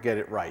not going to get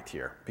it right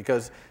here.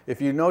 Because if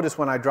you notice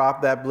when I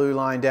drop that blue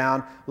line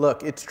down,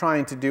 look, it's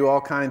trying to do all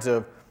kinds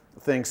of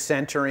things,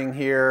 centering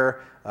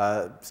here,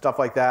 stuff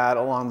like that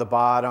along the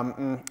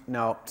bottom.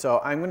 No, so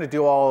I'm going to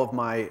do all of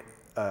my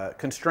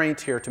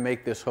constraints here to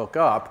make this hook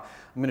up.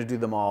 I'm going to do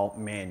them all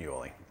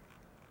manually.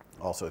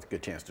 Also, it's a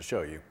good chance to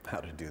show you how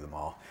to do them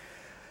all.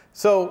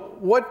 So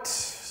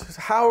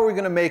how are we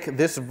going to make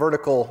this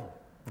vertical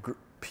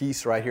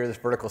piece right here, this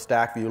vertical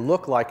stack view,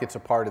 look like it's a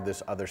part of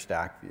this other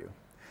stack view?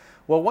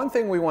 Well, one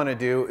thing we want to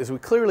do is we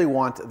clearly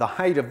want the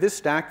height of this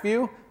stack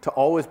view to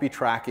always be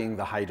tracking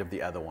the height of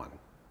the other one.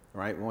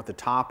 Right? We want the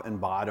top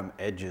and bottom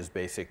edges,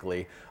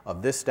 basically,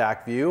 of this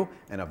stack view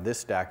and of this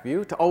stack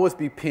view to always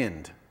be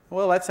pinned.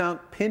 Well,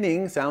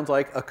 pinning sounds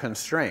like a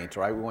constraint,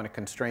 right? We want to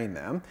constrain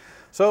them.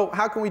 So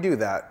how can we do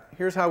that?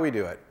 Here's how we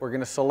do it. We're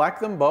going to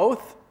select them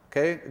both.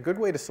 Okay? A good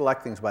way to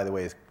select things, by the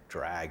way, is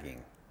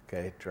dragging.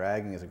 Okay?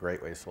 Dragging is a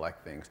great way to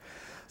select things.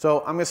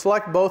 So I'm going to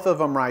select both of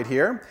them right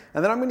here,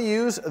 and then I'm going to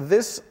use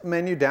this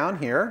menu down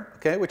here,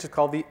 okay, which is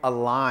called the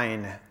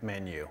Align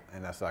menu.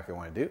 And that's exactly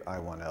what I want to do. I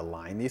want to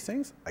align these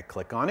things. I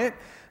click on it,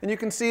 and you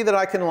can see that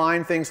I can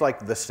align things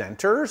like the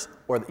centers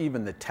or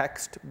even the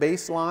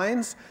text-based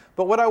lines.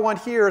 But what I want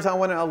here is I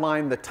want to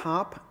align the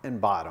top and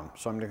bottom.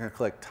 So I'm going to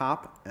click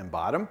top and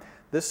bottom.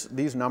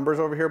 These numbers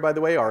over here, by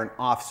the way, are an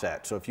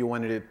offset. So if you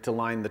wanted it to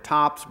line the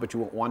tops, but you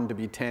want one to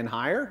be 10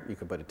 higher, you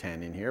could put a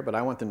 10 in here. But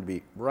I want them to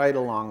be right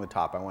along the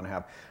top. I want to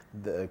have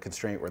the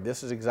constraint where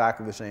this is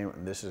exactly the same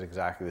and this is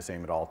exactly the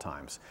same at all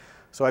times.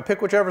 So I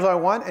pick whichever I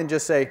want and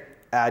just say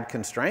Add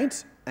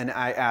Constraints, and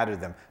I added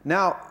them.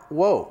 Now,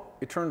 whoa,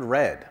 it turned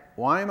red.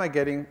 Why am I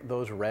getting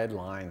those red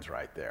lines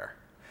right there?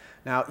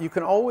 Now, you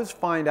can always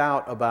find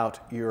out about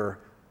your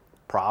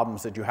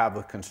problems that you have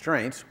with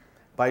constraints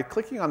by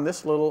clicking on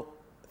this little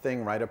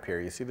thing right up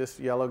here. You see this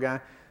yellow guy?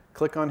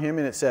 Click on him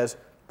and it says,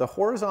 the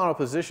horizontal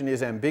position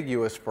is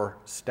ambiguous for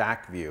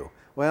stack view.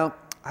 Well,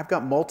 I've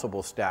got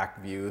multiple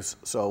stack views,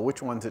 so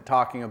which one's it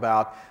talking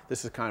about?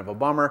 This is kind of a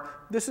bummer.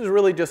 This is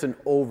really just an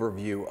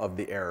overview of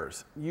the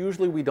errors.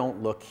 Usually we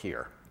don't look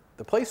here.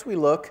 The place we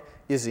look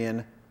is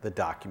in the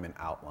document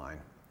outline.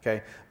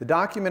 Okay? The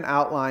document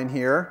outline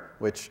here,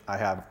 which I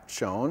have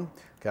shown,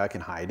 okay, I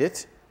can hide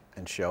it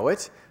and show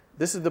it.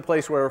 This is the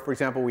place where, for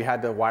example, we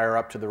had to wire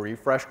up to the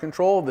refresh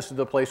control. This is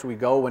the place we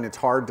go when it's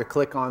hard to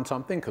click on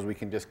something because we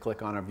can just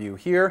click on a view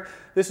here.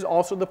 This is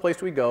also the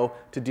place we go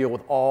to deal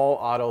with all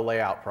auto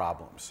layout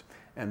problems.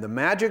 And the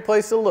magic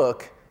place to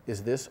look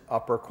is this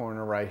upper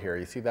corner right here.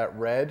 You see that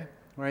red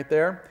right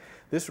there?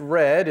 This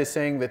red is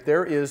saying that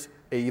there is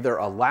either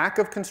a lack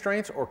of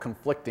constraints or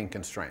conflicting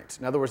constraints.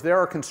 In other words, there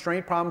are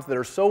constraint problems that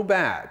are so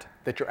bad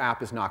that your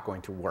app is not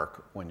going to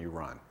work when you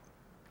run.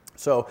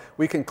 So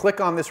we can click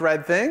on this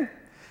red thing,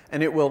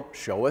 and it will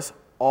show us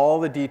all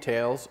the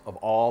details of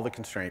all the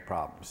constraint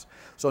problems.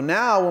 So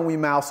now when we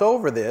mouse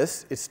over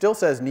this, it still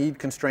says need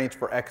constraints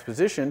for X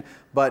position,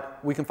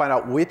 but we can find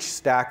out which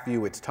stack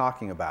view it's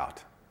talking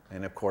about.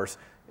 And of course,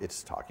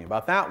 it's talking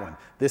about that one.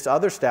 This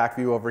other stack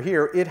view over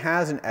here, it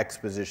has an X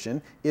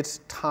position. It's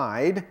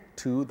tied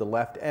to the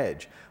left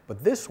edge.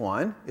 But this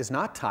one is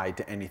not tied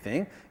to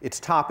anything. Its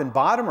top and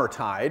bottom are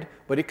tied,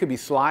 but it could be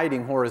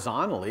sliding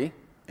horizontally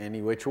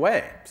any which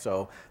way.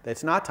 So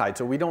that's not tied.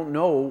 So we don't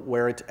know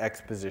where its X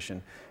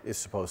position is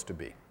supposed to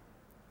be.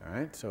 All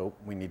right, so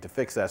we need to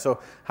fix that. So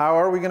how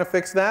are we going to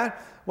fix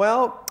that?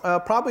 Well,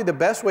 probably the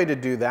best way to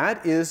do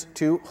that is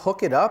to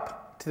hook it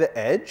up to the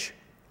edge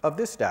of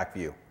this stack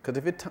view. Because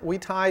if we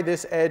tie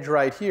this edge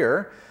right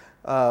here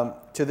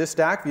to this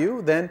stack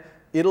view, then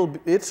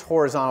its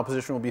horizontal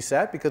position will be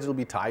set because it'll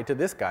be tied to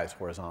this guy's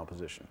horizontal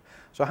position.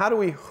 So how do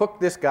we hook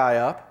this guy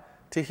up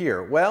to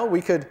here? Well, we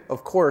could,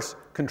 of course,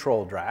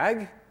 control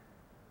drag.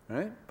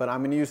 Right? But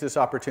I'm going to use this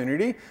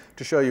opportunity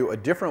to show you a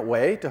different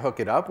way to hook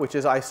it up, which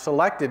is I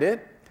selected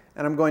it,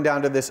 and I'm going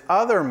down to this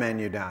other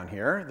menu down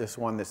here, this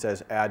one that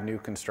says Add New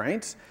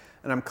Constraints,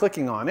 and I'm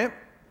clicking on it.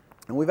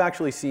 And we've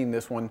actually seen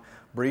this one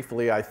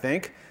briefly, I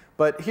think.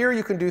 But here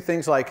you can do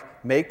things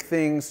like make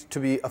things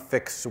to be a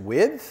fixed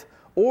width,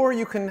 or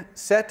you can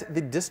set the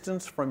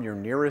distance from your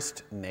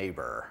nearest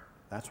neighbor.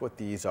 That's what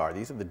these are.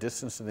 These are the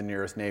distance to the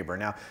nearest neighbor.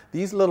 Now,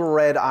 these little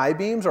red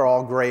I-beams are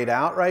all grayed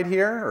out right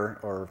here,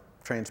 or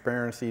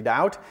transparencyed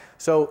out.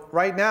 So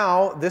right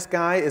now, this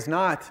guy is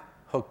not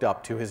hooked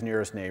up to his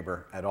nearest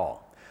neighbor at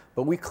all.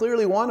 But we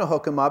clearly want to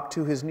hook him up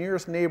to his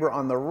nearest neighbor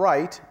on the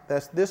right.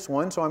 That's this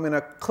one. So I'm going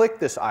to click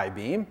this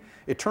I-beam.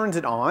 It turns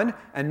it on.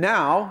 And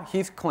now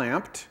he's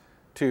clamped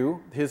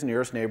to his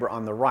nearest neighbor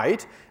on the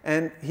right.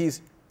 And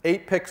he's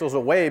 8 pixels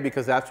away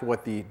because that's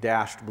what the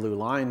dashed blue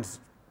lines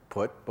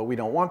put. But we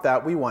don't want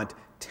that. We want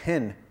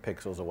 10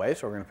 pixels away.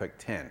 So we're going to pick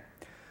 10.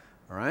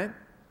 All right?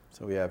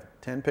 So we have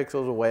 10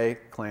 pixels away,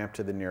 clamped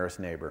to the nearest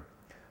neighbor.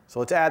 So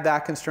let's add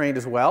that constraint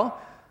as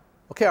well.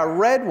 Okay, our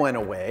red went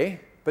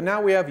away, but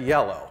now we have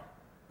yellow.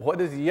 What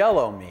does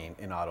yellow mean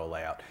in auto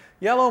layout?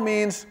 Yellow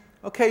means,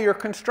 okay, your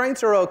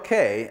constraints are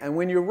okay, and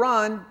when you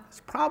run,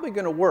 it's probably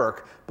going to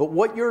work, but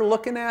what you're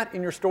looking at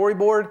in your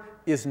storyboard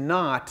is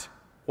not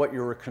what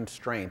your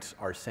constraints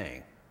are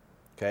saying.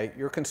 Okay,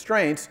 your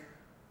constraints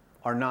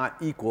are not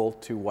equal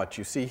to what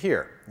you see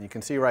here. You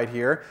can see right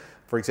here,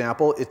 for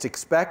example, it's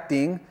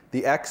expecting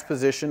the X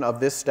position of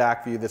this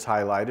stack view that's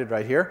highlighted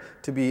right here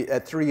to be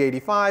at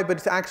 385, but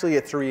it's actually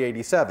at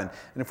 387.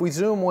 And if we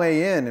zoom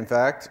way in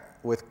fact,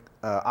 with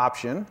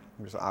option,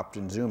 there's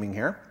option zooming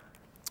here,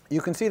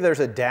 you can see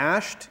there's a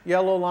dashed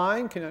yellow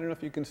line. I don't know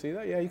if you can see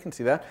that. Yeah, you can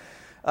see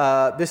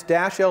that. This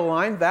dashed yellow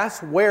line,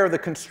 that's where the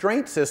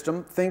constraint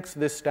system thinks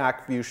this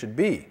stack view should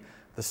be.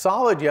 The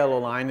solid yellow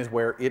line is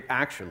where it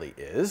actually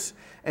is.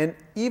 And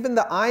even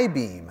the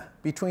I-beam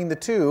between the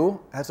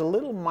two has a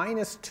little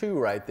 -2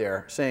 right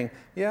there saying,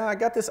 yeah, I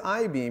got this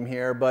I-beam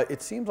here, but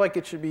it seems like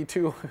it should be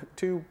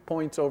two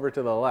points over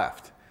to the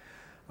left.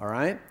 All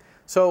right?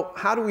 So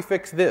how do we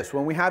fix this?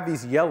 When we have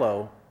these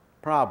yellow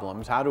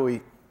problems, how do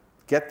we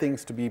get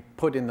things to be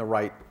put in the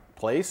right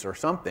place or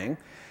something?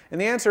 And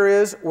the answer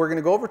is we're going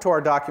to go over to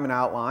our document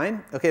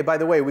outline. Okay, by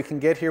the way, we can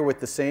get here with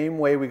the same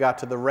way we got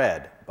to the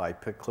red by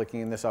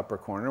clicking in this upper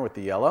corner with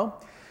the yellow.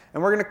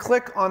 And we're going to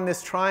click on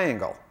this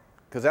triangle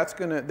because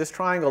this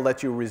triangle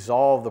lets you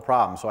resolve the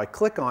problem. So I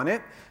click on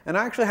it and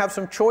I actually have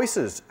some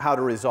choices how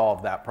to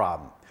resolve that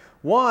problem.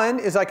 One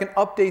is I can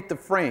update the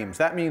frames.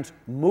 That means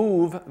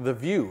move the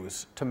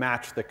views to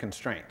match the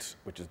constraints,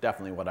 which is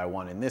definitely what I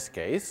want in this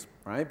case,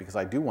 right? Because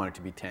I do want it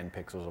to be 10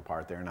 pixels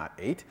apart there, not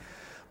 8.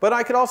 But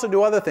I could also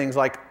do other things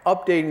like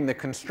updating the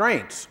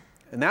constraints.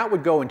 And that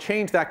would go and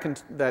change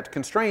that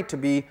constraint to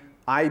be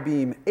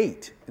I-beam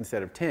 8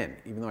 instead of 10.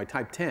 Even though I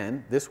typed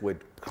 10, this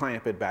would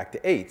clamp it back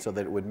to 8 so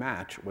that it would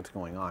match what's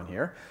going on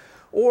here.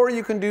 Or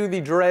you can do the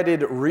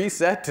dreaded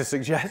reset to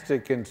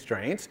suggested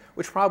constraints,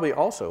 which probably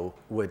also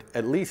would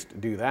at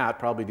least do that,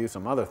 probably do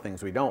some other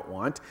things we don't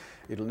want.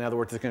 In other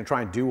words, it's going to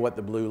try and do what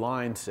the blue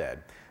line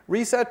said.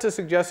 Reset to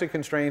suggested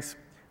constraints,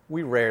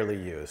 we rarely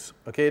use.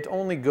 Okay, it's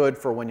only good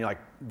for when you're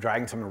like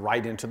dragging something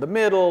right into the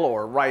middle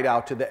or right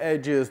out to the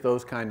edges,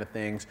 those kind of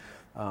things.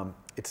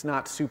 It's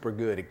not super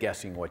good at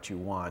guessing what you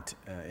want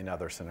in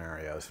other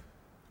scenarios.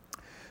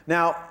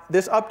 Now,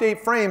 this update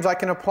frames, I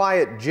can apply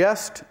it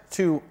just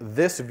to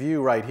this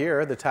view right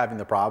here that's having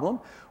the problem,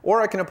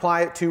 or I can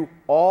apply it to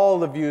all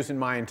the views in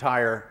my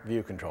entire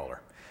view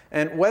controller.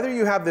 And whether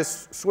you have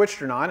this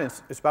switched or not, and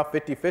it's about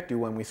 50-50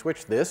 when we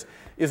switch this,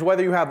 is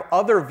whether you have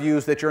other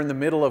views that you're in the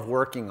middle of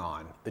working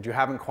on, that you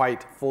haven't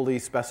quite fully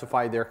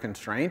specified their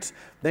constraints,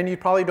 then you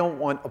probably don't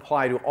want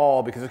apply to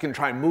all because it's going to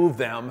try and move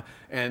them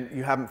and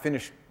you haven't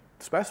finished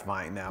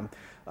specifying them.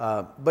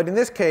 But in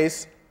this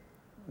case,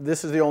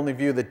 this is the only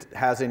view that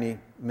has any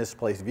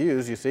misplaced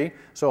views, you see.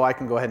 So I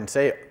can go ahead and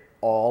say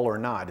all or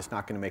not. It's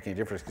not going to make any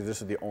difference because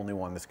this is the only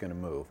one that's going to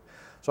move.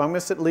 So I'm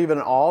going to leave it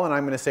an all, and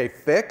I'm going to say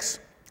fix.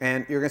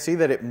 And you're going to see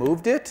that it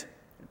moved it.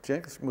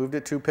 It's moved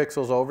it 2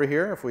 pixels over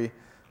here. If we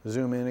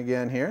zoom in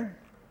again here,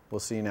 we'll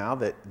see now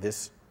that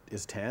this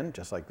is 10,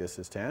 just like this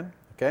is 10.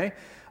 Okay?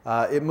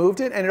 It moved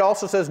it, and it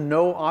also says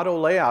no auto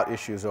layout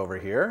issues over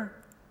here.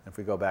 If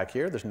we go back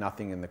here, there's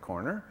nothing in the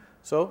corner.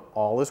 So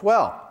all is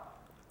well.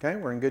 Okay,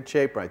 we're in good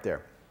shape right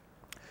there.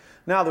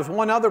 Now, there's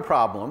one other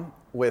problem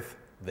with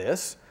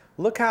this.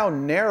 Look how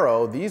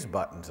narrow these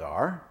buttons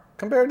are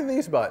compared to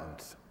these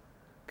buttons.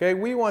 Okay,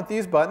 we want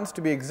these buttons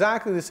to be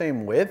exactly the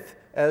same width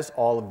as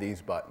all of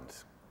these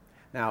buttons.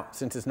 Now,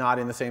 since it's not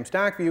in the same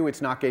stack view,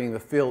 it's not getting the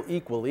fill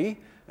equally,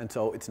 and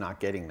so it's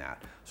not getting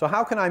that. So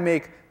how can I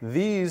make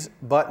these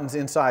buttons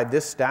inside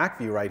this stack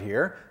view right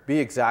here be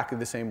exactly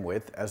the same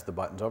width as the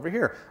buttons over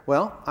here?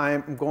 Well,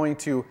 I'm going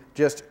to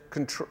just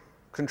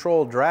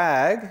control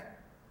drag.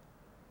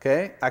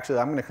 Okay, actually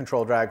I'm going to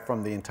control drag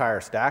from the entire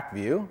stack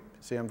view.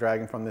 See, I'm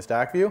dragging from the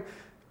stack view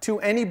to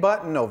any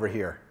button over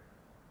here.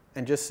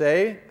 And just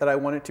say that I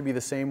want it to be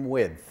the same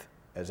width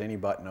as any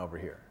button over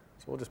here.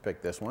 So we'll just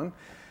pick this one.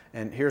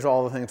 And here's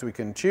all the things we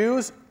can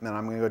choose. Then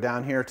I'm going to go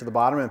down here to the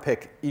bottom and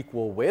pick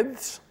equal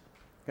widths,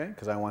 okay,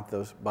 because I want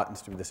those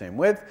buttons to be the same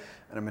width.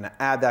 And I'm going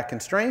to add that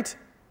constraint,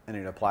 and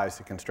it applies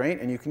the constraint.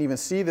 And you can even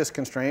see this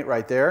constraint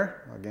right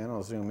there. Again,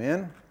 I'll zoom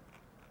in.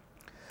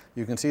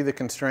 You can see the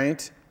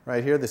constraint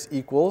right here, this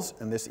equals,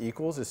 and this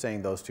equals is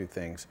saying those two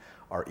things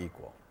are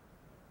equal.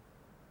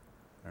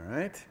 All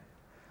right?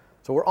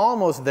 So we're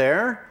almost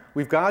there.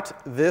 We've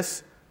got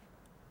this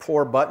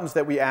 4 buttons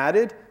that we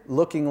added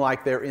looking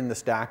like they're in the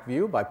stack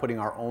view by putting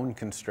our own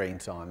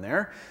constraints on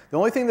there. The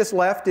only thing that's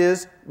left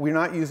is we're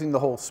not using the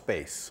whole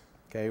space.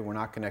 Okay, we're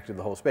not connected to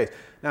the whole space.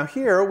 Now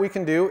here we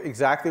can do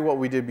exactly what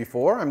we did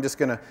before. I'm just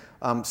going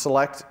to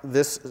select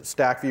this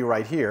stack view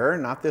right here,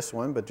 not this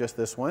one, but just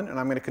this one, and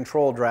I'm going to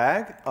control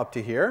drag up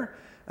to here,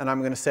 and I'm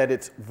going to set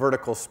its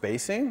vertical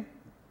spacing.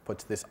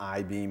 Puts this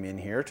I-beam in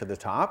here to the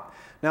top.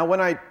 Now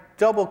when I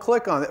double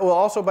click on it, well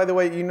also by the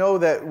way, you know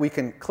that we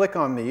can click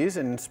on these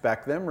and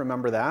inspect them,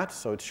 remember that?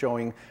 So it's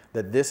showing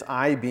that this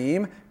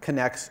I-beam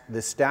connects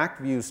the stack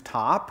view's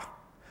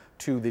top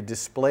to the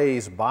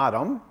display's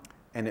bottom,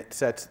 and it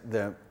sets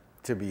them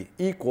to be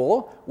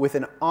equal with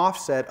an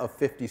offset of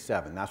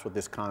 57. That's what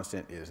this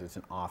constant is, it's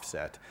an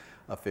offset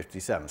of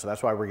 57. So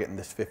that's why we're getting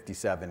this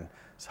 57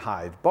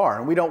 high bar.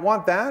 And we don't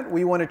want that,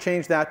 we want to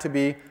change that to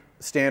be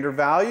standard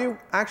value.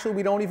 Actually,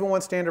 we don't even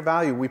want standard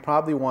value. We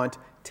probably want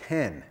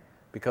 10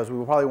 because we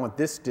will probably want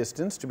this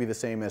distance to be the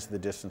same as the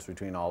distance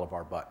between all of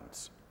our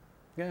buttons.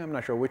 Yeah, I'm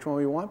not sure which one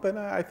we want, but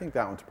I think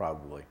that one's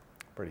probably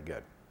pretty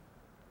good.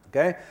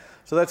 Okay,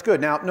 so that's good.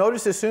 Now,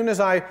 notice as soon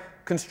as I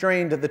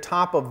constrained the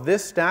top of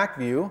this stack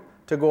view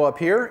to go up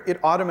here, it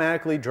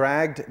automatically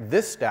dragged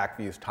this stack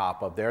view's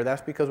top up there.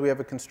 That's because we have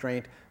a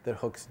constraint that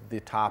hooks the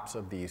tops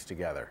of these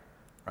together.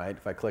 Right?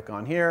 If I click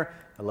on here,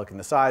 I look in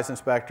the size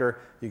inspector,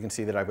 you can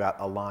see that I've got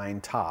a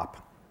line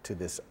top to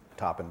this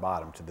top and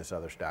bottom to this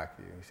other stack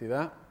view. You see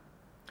that?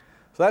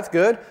 So that's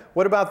good.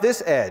 What about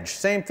this edge?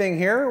 Same thing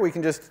here. We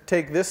can just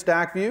take this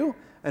stack view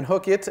and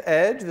hook its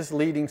edge, this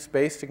leading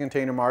space to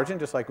container margin,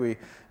 just like we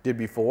did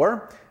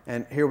before.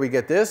 And here we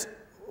get this.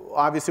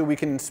 Obviously, we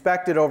can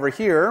inspect it over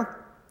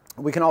here.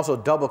 We can also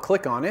double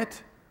click on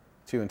it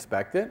to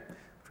inspect it,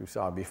 we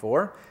saw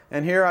before.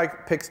 And here I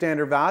pick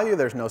standard value.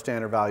 There's no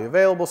standard value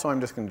available, so I'm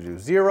just going to do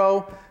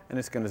 0, and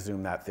it's going to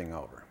zoom that thing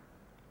over.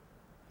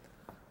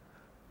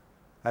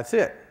 That's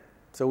it.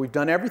 So we've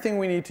done everything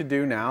we need to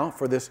do now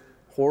for this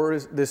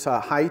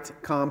height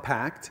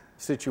compact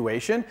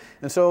situation.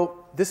 And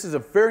so this is a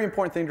very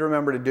important thing to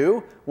remember to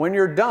do. When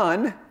you're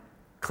done,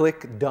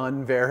 click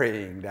Done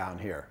Varying down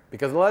here.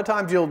 Because a lot of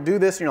times you'll do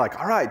this and you're like,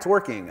 all right, it's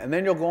working. And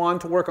then you'll go on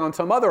to work on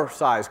some other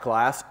size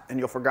class, and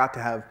you'll forgot to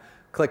have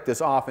click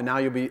this off, and now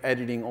you'll be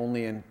editing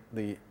only in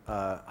the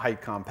height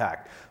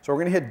compact. So we're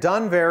going to hit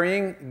Done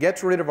Varying,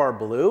 gets rid of our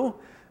blue,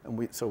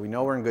 and so we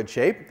know we're in good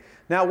shape.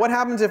 Now what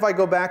happens if I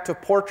go back to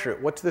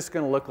portrait? What's this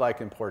going to look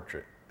like in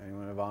portrait? Anyone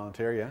want to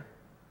volunteer? Yeah?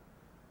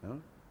 No?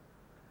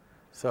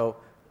 So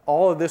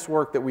all of this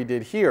work that we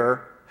did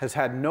here has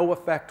had no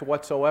effect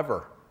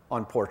whatsoever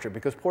on portrait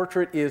because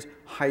portrait is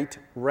height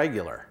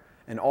regular.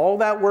 And all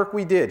that work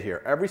we did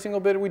here, every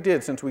single bit we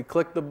did since we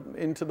clicked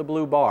into the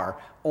blue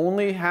bar,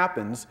 only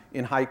happens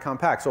in height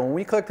compact. So when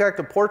we click back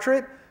to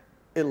portrait,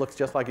 it looks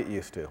just like it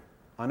used to,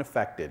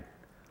 unaffected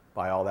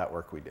by all that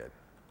work we did.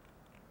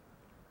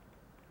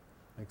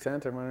 Make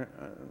sense? Everyone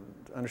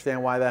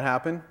understand why that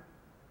happened?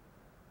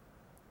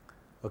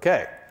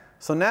 Okay,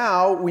 so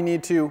now we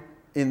need to,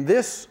 in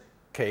this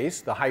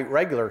case, the height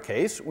regular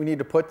case, we need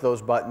to put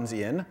those buttons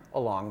in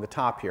along the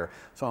top here.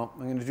 So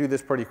I'm going to do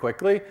this pretty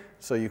quickly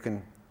so you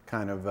can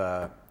kind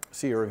of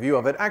see a review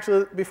of it.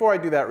 Actually, before I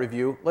do that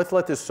review, let's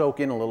let this soak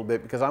in a little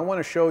bit because I want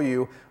to show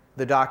you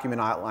the document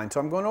outline. So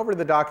I'm going over to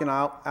the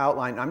document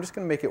outline. I'm just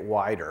going to make it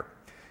wider.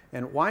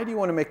 And why do you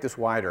want to make this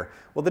wider?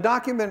 Well, the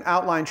document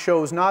outline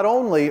shows not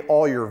only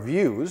all your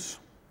views,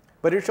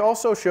 but it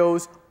also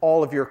shows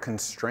all of your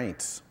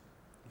constraints.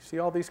 You see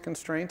all these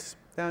constraints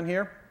down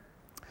here?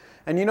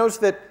 And you notice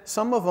that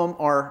some of them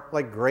are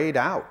like grayed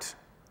out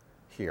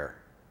here.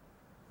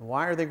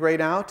 Why are they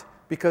grayed out?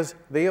 Because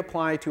they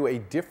apply to a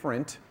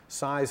different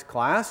size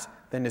class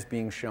than is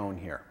being shown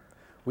here.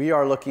 We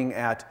are looking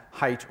at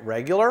height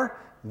regular.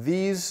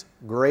 These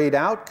grayed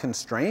out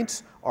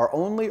constraints are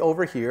only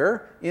over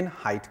here in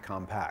height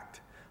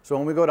compact. So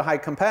when we go to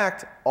height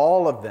compact,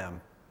 all of them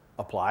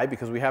apply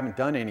because we haven't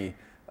done any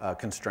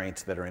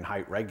constraints that are in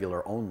height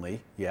regular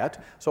only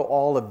yet. So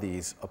all of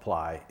these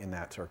apply in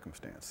that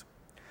circumstance.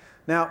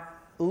 Now,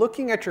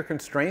 looking at your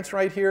constraints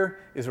right here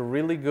is a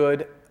really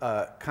good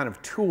kind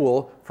of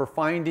tool for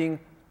finding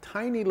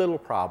tiny little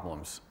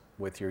problems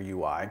with your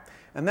UI.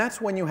 And that's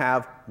when you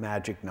have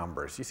magic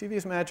numbers. You see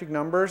these magic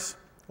numbers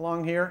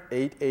along here?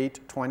 8,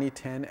 8, 20,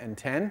 10, and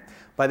 10.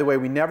 By the way,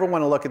 we never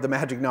want to look at the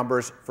magic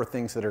numbers for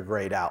things that are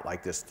grayed out,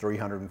 like this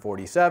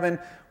 347.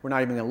 We're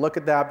not even going to look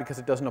at that because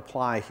it doesn't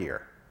apply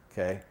here.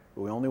 Okay?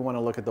 We only want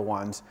to look at the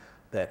ones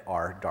that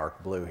are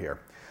dark blue here.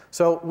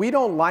 So we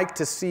don't like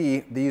to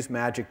see these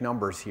magic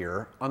numbers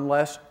here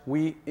unless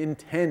we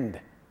intend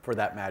for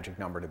that magic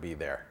number to be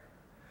there.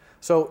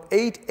 So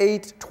 8,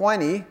 8,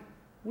 20,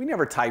 we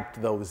never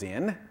typed those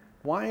in.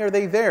 Why are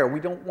they there? We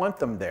don't want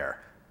them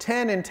there.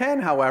 10 and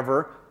 10,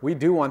 however, we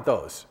do want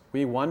those.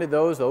 We wanted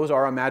those. Those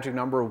are a magic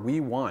number we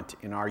want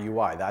in our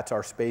UI. That's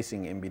our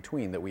spacing in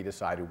between that we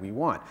decided we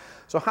want.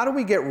 So how do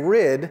we get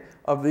rid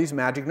of these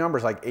magic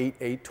numbers like 8,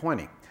 8,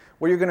 20?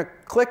 Well, you're going to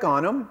click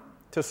on them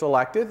to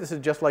select it. This is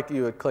just like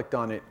you had clicked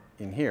on it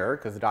in here,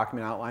 because the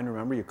document outline,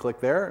 remember, you click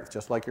there. It's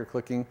just like you're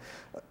clicking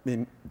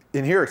in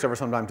here, except for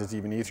sometimes it's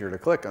even easier to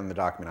click on the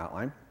document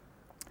outline.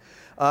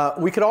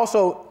 We could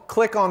also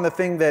click on the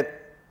thing that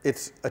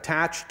it's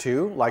attached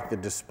to, like the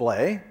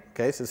display.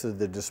 Okay, so this is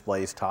the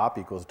display's top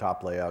equals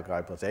top layout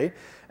guide plus 8.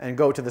 And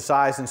go to the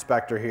size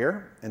inspector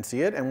here and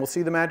see it. And we'll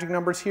see the magic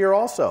numbers here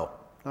also,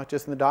 not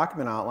just in the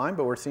document outline,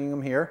 but we're seeing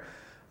them here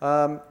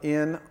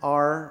in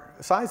our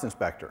size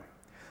inspector.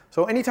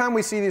 So anytime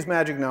we see these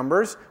magic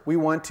numbers, we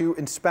want to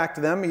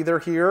inspect them either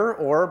here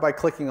or by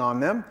clicking on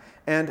them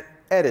and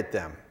edit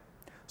them.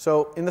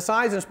 So in the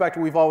size inspector,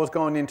 we've always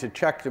gone in to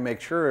check to make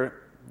sure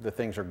the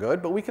things are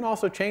good, but we can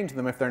also change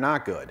them if they're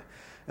not good.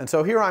 And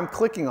so here I'm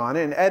clicking on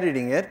it and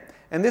editing it.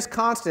 And this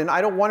constant,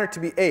 I don't want it to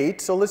be 8,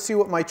 so let's see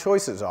what my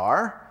choices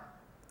are.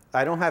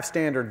 I don't have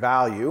standard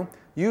value.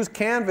 Use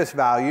canvas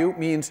value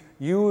means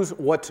use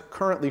what's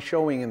currently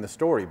showing in the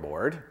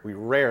storyboard. We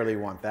rarely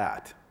want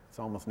that. It's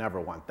almost never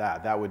want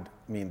that. That would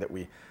mean that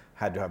we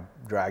had to have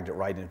dragged it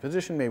right into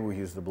position. Maybe we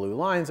use the blue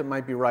lines. It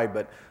might be right,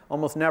 but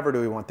almost never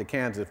do we want the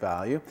canvas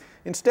value.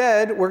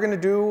 Instead, we're going to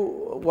do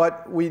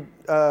what we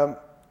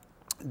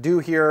do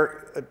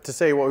here to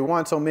say what we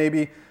want. So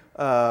maybe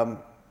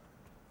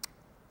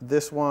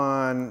this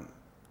one,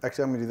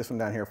 actually I'm going to do this one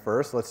down here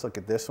first. Let's look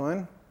at this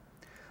one.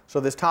 So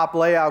this top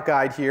layout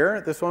guide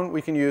here, this one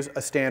we can use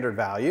a standard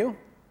value,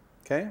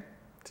 okay,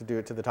 to do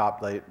it to the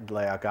top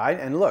layout guide.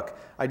 And look,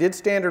 I did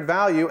standard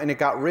value and it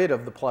got rid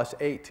of the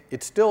 +8.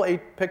 It's still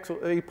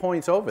 8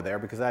 points over there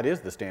because that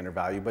is the standard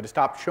value, but it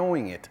stopped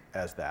showing it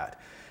as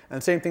that.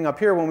 And same thing up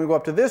here when we go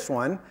up to this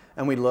one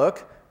and we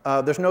look,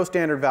 there's no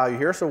standard value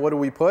here, so what do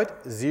we put?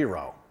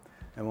 0.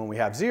 And when we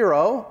have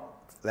 0,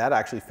 that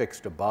actually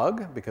fixed a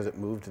bug because it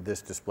moved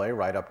this display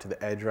right up to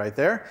the edge right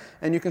there.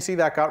 And you can see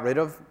that got rid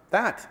of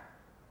that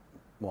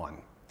one.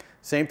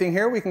 Same thing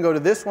here, we can go to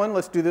this one.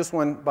 Let's do this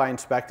one by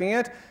inspecting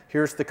it.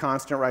 Here's the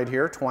constant right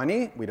here,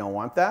 20. We don't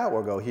want that.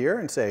 We'll go here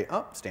and say,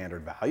 oh,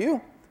 standard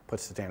value.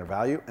 Puts the standard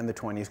value, and the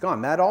 20 is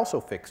gone. That also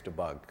fixed a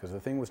bug because the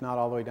thing was not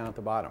all the way down at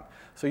the bottom.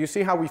 So you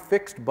see how we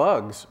fixed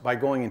bugs by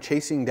going and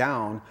chasing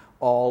down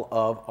all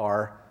of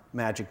our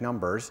magic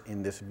numbers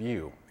in this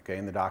view, okay,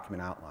 in the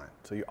document outline.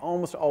 So you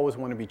almost always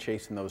want to be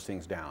chasing those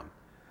things down.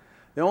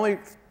 The only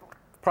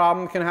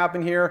problem that can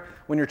happen here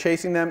when you're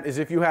chasing them is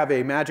if you have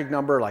a magic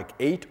number like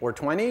 8 or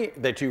 20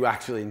 that you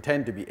actually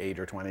intend to be 8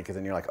 or 20, because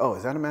then you're like, oh,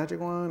 is that a magic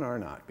one or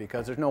not?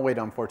 Because there's no way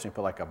to unfortunately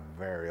put like a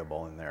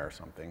variable in there or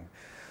something.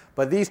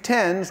 But these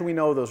 10s, we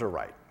know those are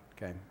right,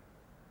 okay?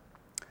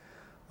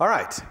 All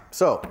right,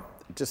 so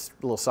just a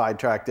little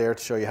sidetrack there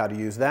to show you how to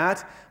use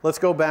that. Let's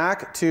go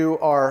back to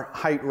our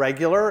height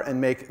regular and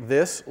make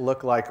this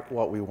look like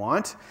what we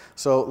want.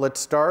 So let's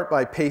start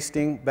by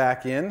pasting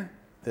back in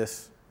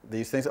these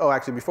things. Oh,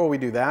 actually, before we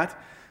do that,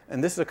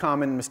 and this is a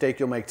common mistake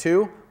you'll make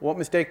too. What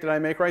mistake did I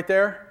make right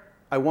there?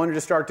 I wanted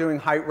to start doing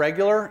height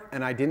regular,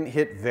 and I didn't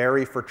hit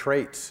vary for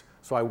traits.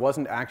 So I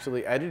wasn't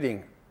actually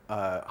editing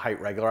height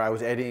regular. I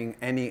was editing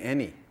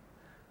any.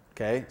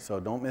 Okay, so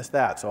don't miss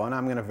that. So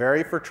I'm going to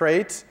vary for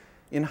traits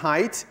in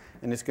height,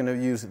 and it's going to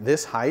use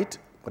this height,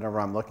 whatever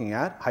I'm looking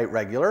at, height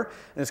regular,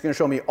 and it's going to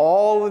show me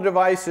all the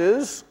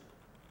devices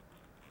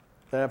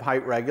that have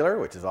height regular,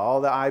 which is all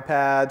the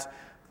iPads,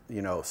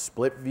 you know,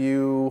 split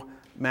view,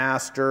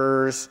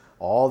 masters,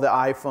 all the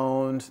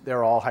iPhones,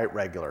 they're all height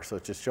regular. So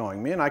it's just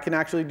showing me, and I can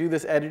actually do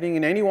this editing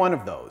in any one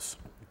of those,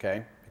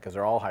 okay, because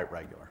they're all height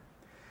regular.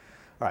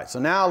 All right, so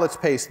now let's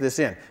paste this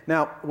in.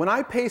 Now, when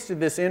I pasted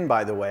this in,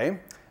 by the way,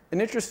 an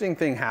interesting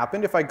thing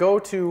happened. If I go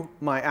to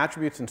my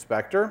attributes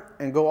inspector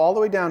and go all the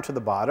way down to the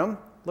bottom,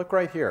 look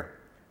right here.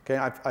 Okay,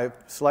 I've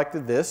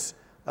selected this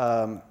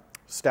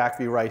stack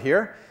view right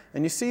here,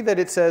 and you see that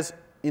it says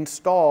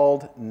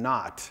installed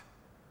not,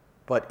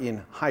 but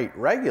in height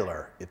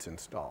regular it's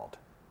installed.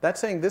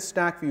 That's saying this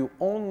stack view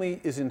only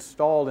is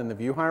installed in the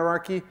view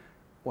hierarchy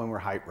when we're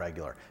height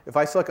regular. If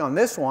I click on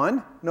this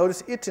one,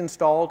 notice it's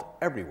installed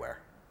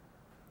everywhere,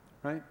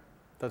 right?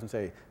 It doesn't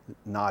say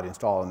not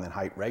installed and then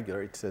height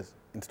regular, it says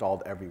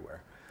installed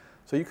everywhere.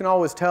 So you can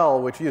always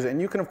tell which views, and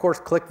you can of course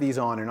click these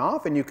on and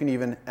off, and you can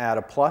even add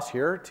a plus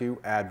here to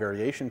add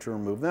variation to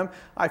remove them.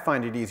 I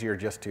find it easier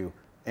just to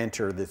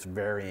enter this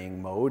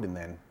varying mode and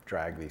then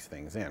drag these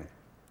things in.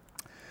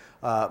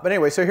 But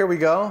anyway, so here we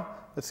go.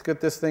 Let's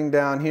get this thing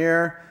down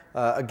here.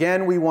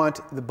 Again, we want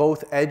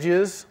both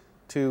edges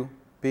to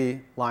be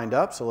lined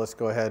up, so let's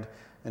go ahead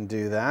and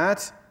do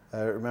that.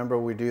 Remember,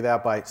 we do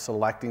that by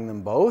selecting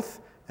them both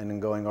and then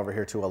going over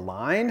here to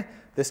align.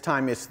 This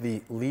time it's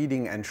the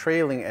leading and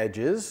trailing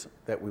edges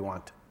that we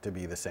want to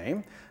be the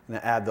same, and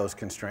add those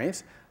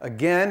constraints.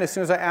 Again, as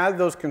soon as I add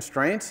those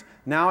constraints,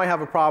 now I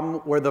have a problem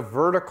where the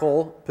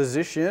vertical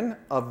position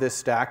of this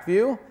stack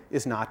view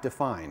is not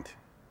defined.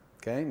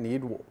 Okay,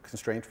 need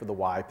constraints for the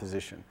Y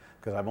position,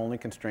 because I've only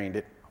constrained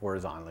it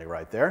horizontally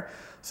right there.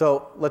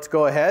 So let's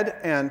go ahead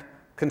and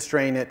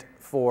constrain it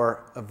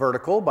for a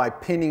vertical by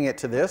pinning it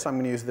to this. I'm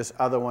going to use this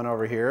other one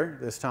over here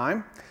this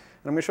time.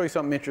 And I'm going to show you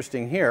something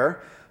interesting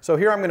here. So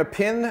here I'm going to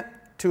pin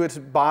to its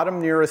bottom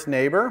nearest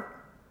neighbor,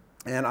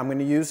 and I'm going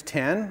to use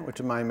 10, which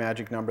is my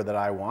magic number that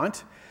I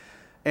want.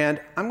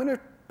 And I'm going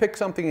to pick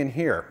something in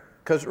here,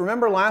 because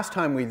remember last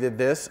time we did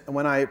this,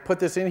 when I put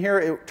this in here,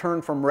 it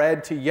turned from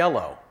red to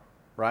yellow,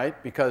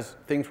 right? Because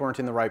things weren't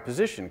in the right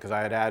position, because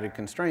I had added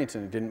constraints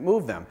and it didn't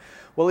move them.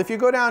 Well, if you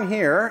go down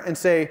here and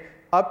say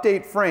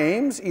update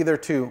frames, either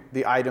to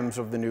the items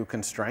of the new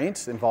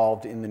constraints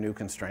involved in the new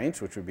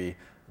constraints, which would be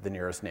the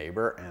nearest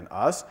neighbor and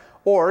us,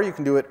 or you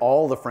can do it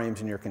all the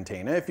frames in your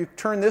container. If you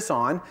turn this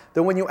on,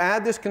 then when you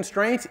add this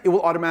constraint, it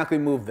will automatically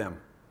move them.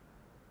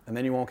 And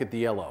then you won't get the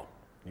yellow.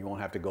 You won't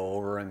have to go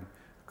over and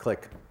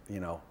click, you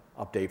know,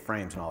 update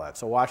frames and all that.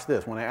 So watch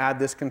this. When I add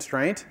this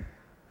constraint,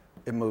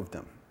 it moved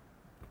them.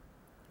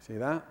 See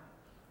that?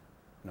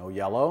 No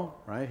yellow,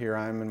 right? Here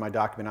I'm in my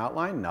document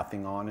outline,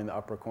 nothing on in the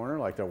upper corner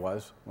like there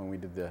was when we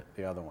did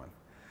the other one.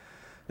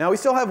 Now we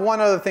still have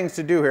one other thing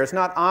to do here. It's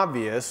not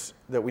obvious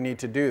that we need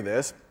to do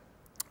this,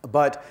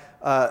 but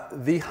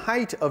the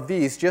height of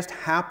these just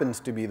happens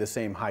to be the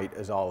same height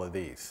as all of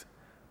these.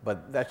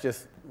 But that's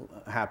just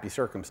a happy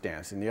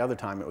circumstance. And the other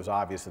time it was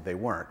obvious that they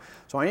weren't.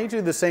 So I need to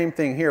do the same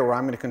thing here where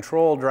I'm going to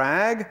control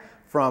drag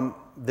from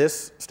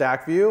this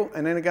stack view,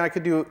 and then again I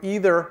could do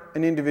either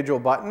an individual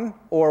button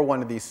or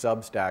one of these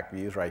sub-stack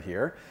views right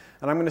here,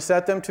 and I'm going to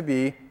set them to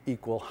be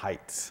equal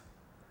heights.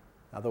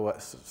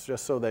 Otherwise,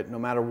 just so that no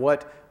matter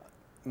what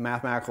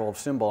mathematical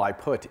symbol I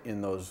put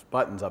in those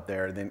buttons up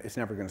there, then it's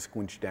never going to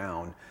squinch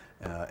down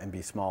and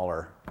be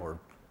smaller or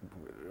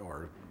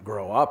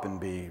grow up and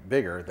be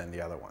bigger than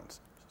the other ones.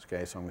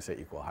 Okay, so I'm going to say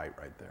equal height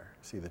right there.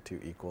 See the two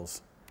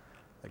equals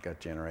that got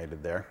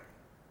generated there.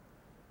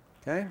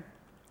 Okay.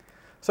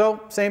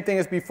 So same thing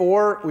as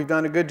before, we've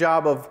done a good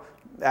job of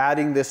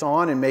adding this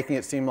on and making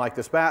it seem like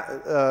this part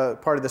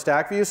of the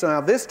stack view. So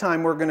now this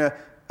time we're going to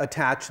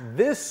attach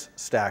this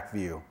stack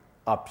view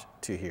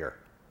up to here.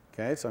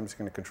 Okay, so I'm just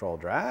going to control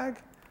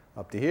drag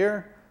up to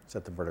here,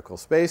 set the vertical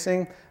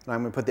spacing, and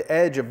I'm going to put the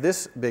edge of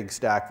this big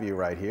stack view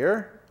right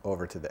here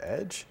over to the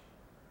edge.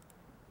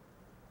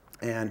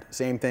 And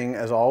same thing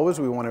as always,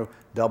 we want to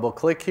double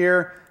click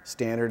here,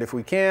 standard if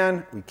we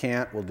can. We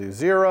can't, we'll do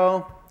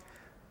 0.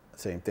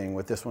 Same thing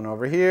with this one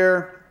over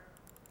here.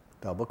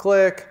 Double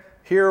click.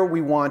 Here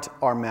we want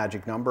our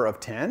magic number of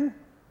 10.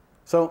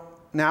 So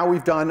now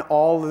we've done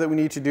all that we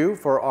need to do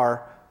for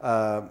our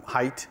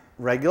height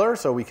regular.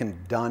 So we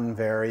can done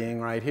varying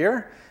right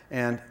here.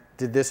 And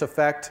did this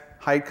affect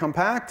height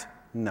compact?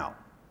 No.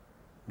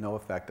 No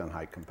effect on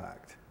height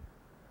compact.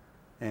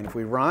 And if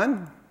we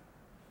run,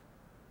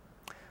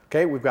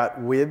 okay, we've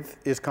got width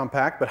is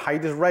compact, but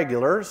height is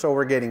regular. So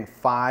we're getting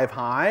 5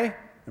 high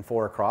and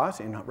 4 across.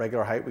 In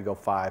regular height, we go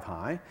 5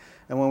 high.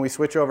 And when we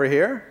switch over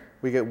here,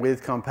 we get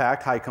width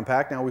compact, height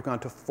compact. Now we've gone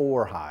to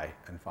 4 high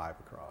and 5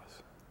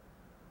 across.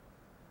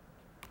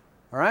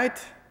 All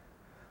right?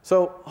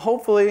 So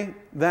hopefully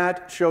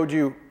that showed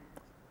you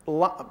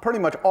pretty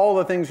much all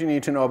the things you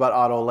need to know about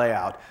auto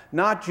layout.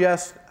 Not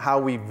just how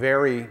we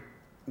vary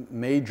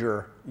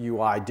major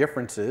UI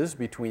differences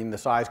between the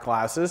size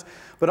classes,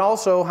 but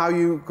also how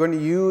you're going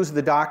to use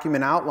the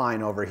document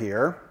outline over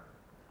here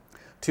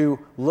to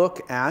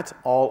look at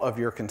all of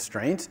your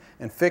constraints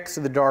and fix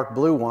the dark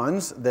blue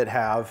ones that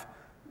have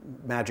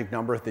magic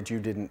numbers that you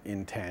didn't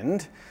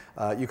intend.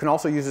 You can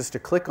also use this to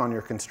click on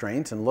your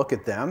constraints and look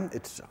at them.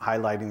 It's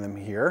highlighting them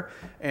here,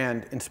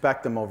 and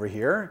inspect them over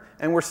here.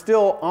 And we're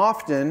still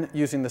often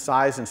using the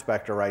size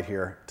inspector right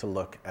here to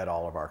look at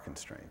all of our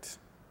constraints.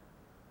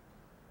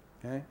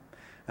 Okay?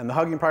 And the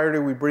hugging priority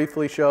we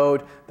briefly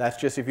showed, that's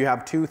just if you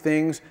have two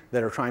things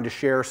that are trying to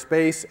share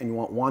space and you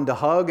want one to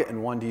hug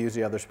and one to use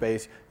the other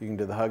space, you can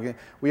do the hugging.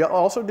 We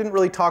also didn't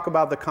really talk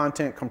about the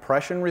content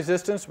compression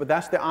resistance, but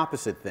that's the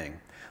opposite thing.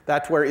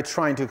 That's where it's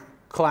trying to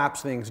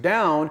collapse things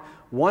down.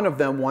 One of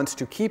them wants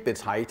to keep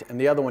its height, and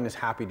the other one is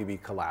happy to be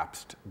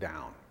collapsed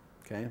down.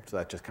 Okay? So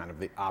that's just kind of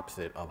the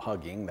opposite of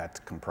hugging. That's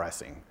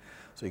compressing.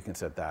 So you can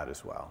set that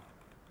as well.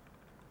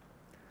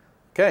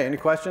 Okay, any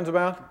questions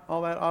about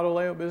all that auto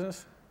layout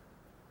business?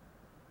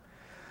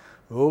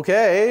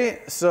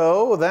 Okay,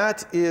 so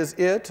that is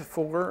it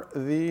for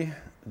the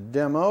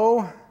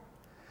demo.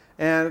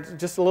 And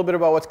just a little bit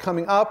about what's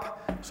coming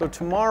up. So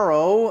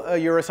tomorrow,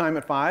 your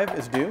assignment 5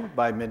 is due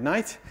by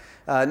midnight.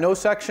 No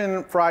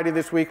section Friday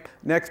this week.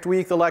 Next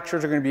week, the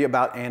lectures are going to be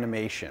about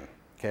animation.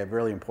 Okay, a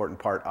really important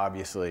part,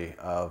 obviously,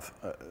 of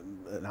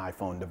an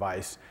iPhone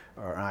device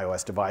or an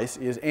iOS device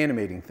is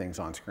animating things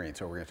on screen.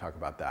 So we're going to talk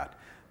about that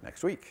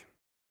next week.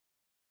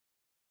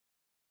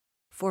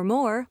 For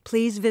more,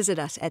 please visit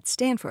us at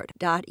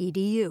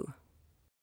stanford.edu.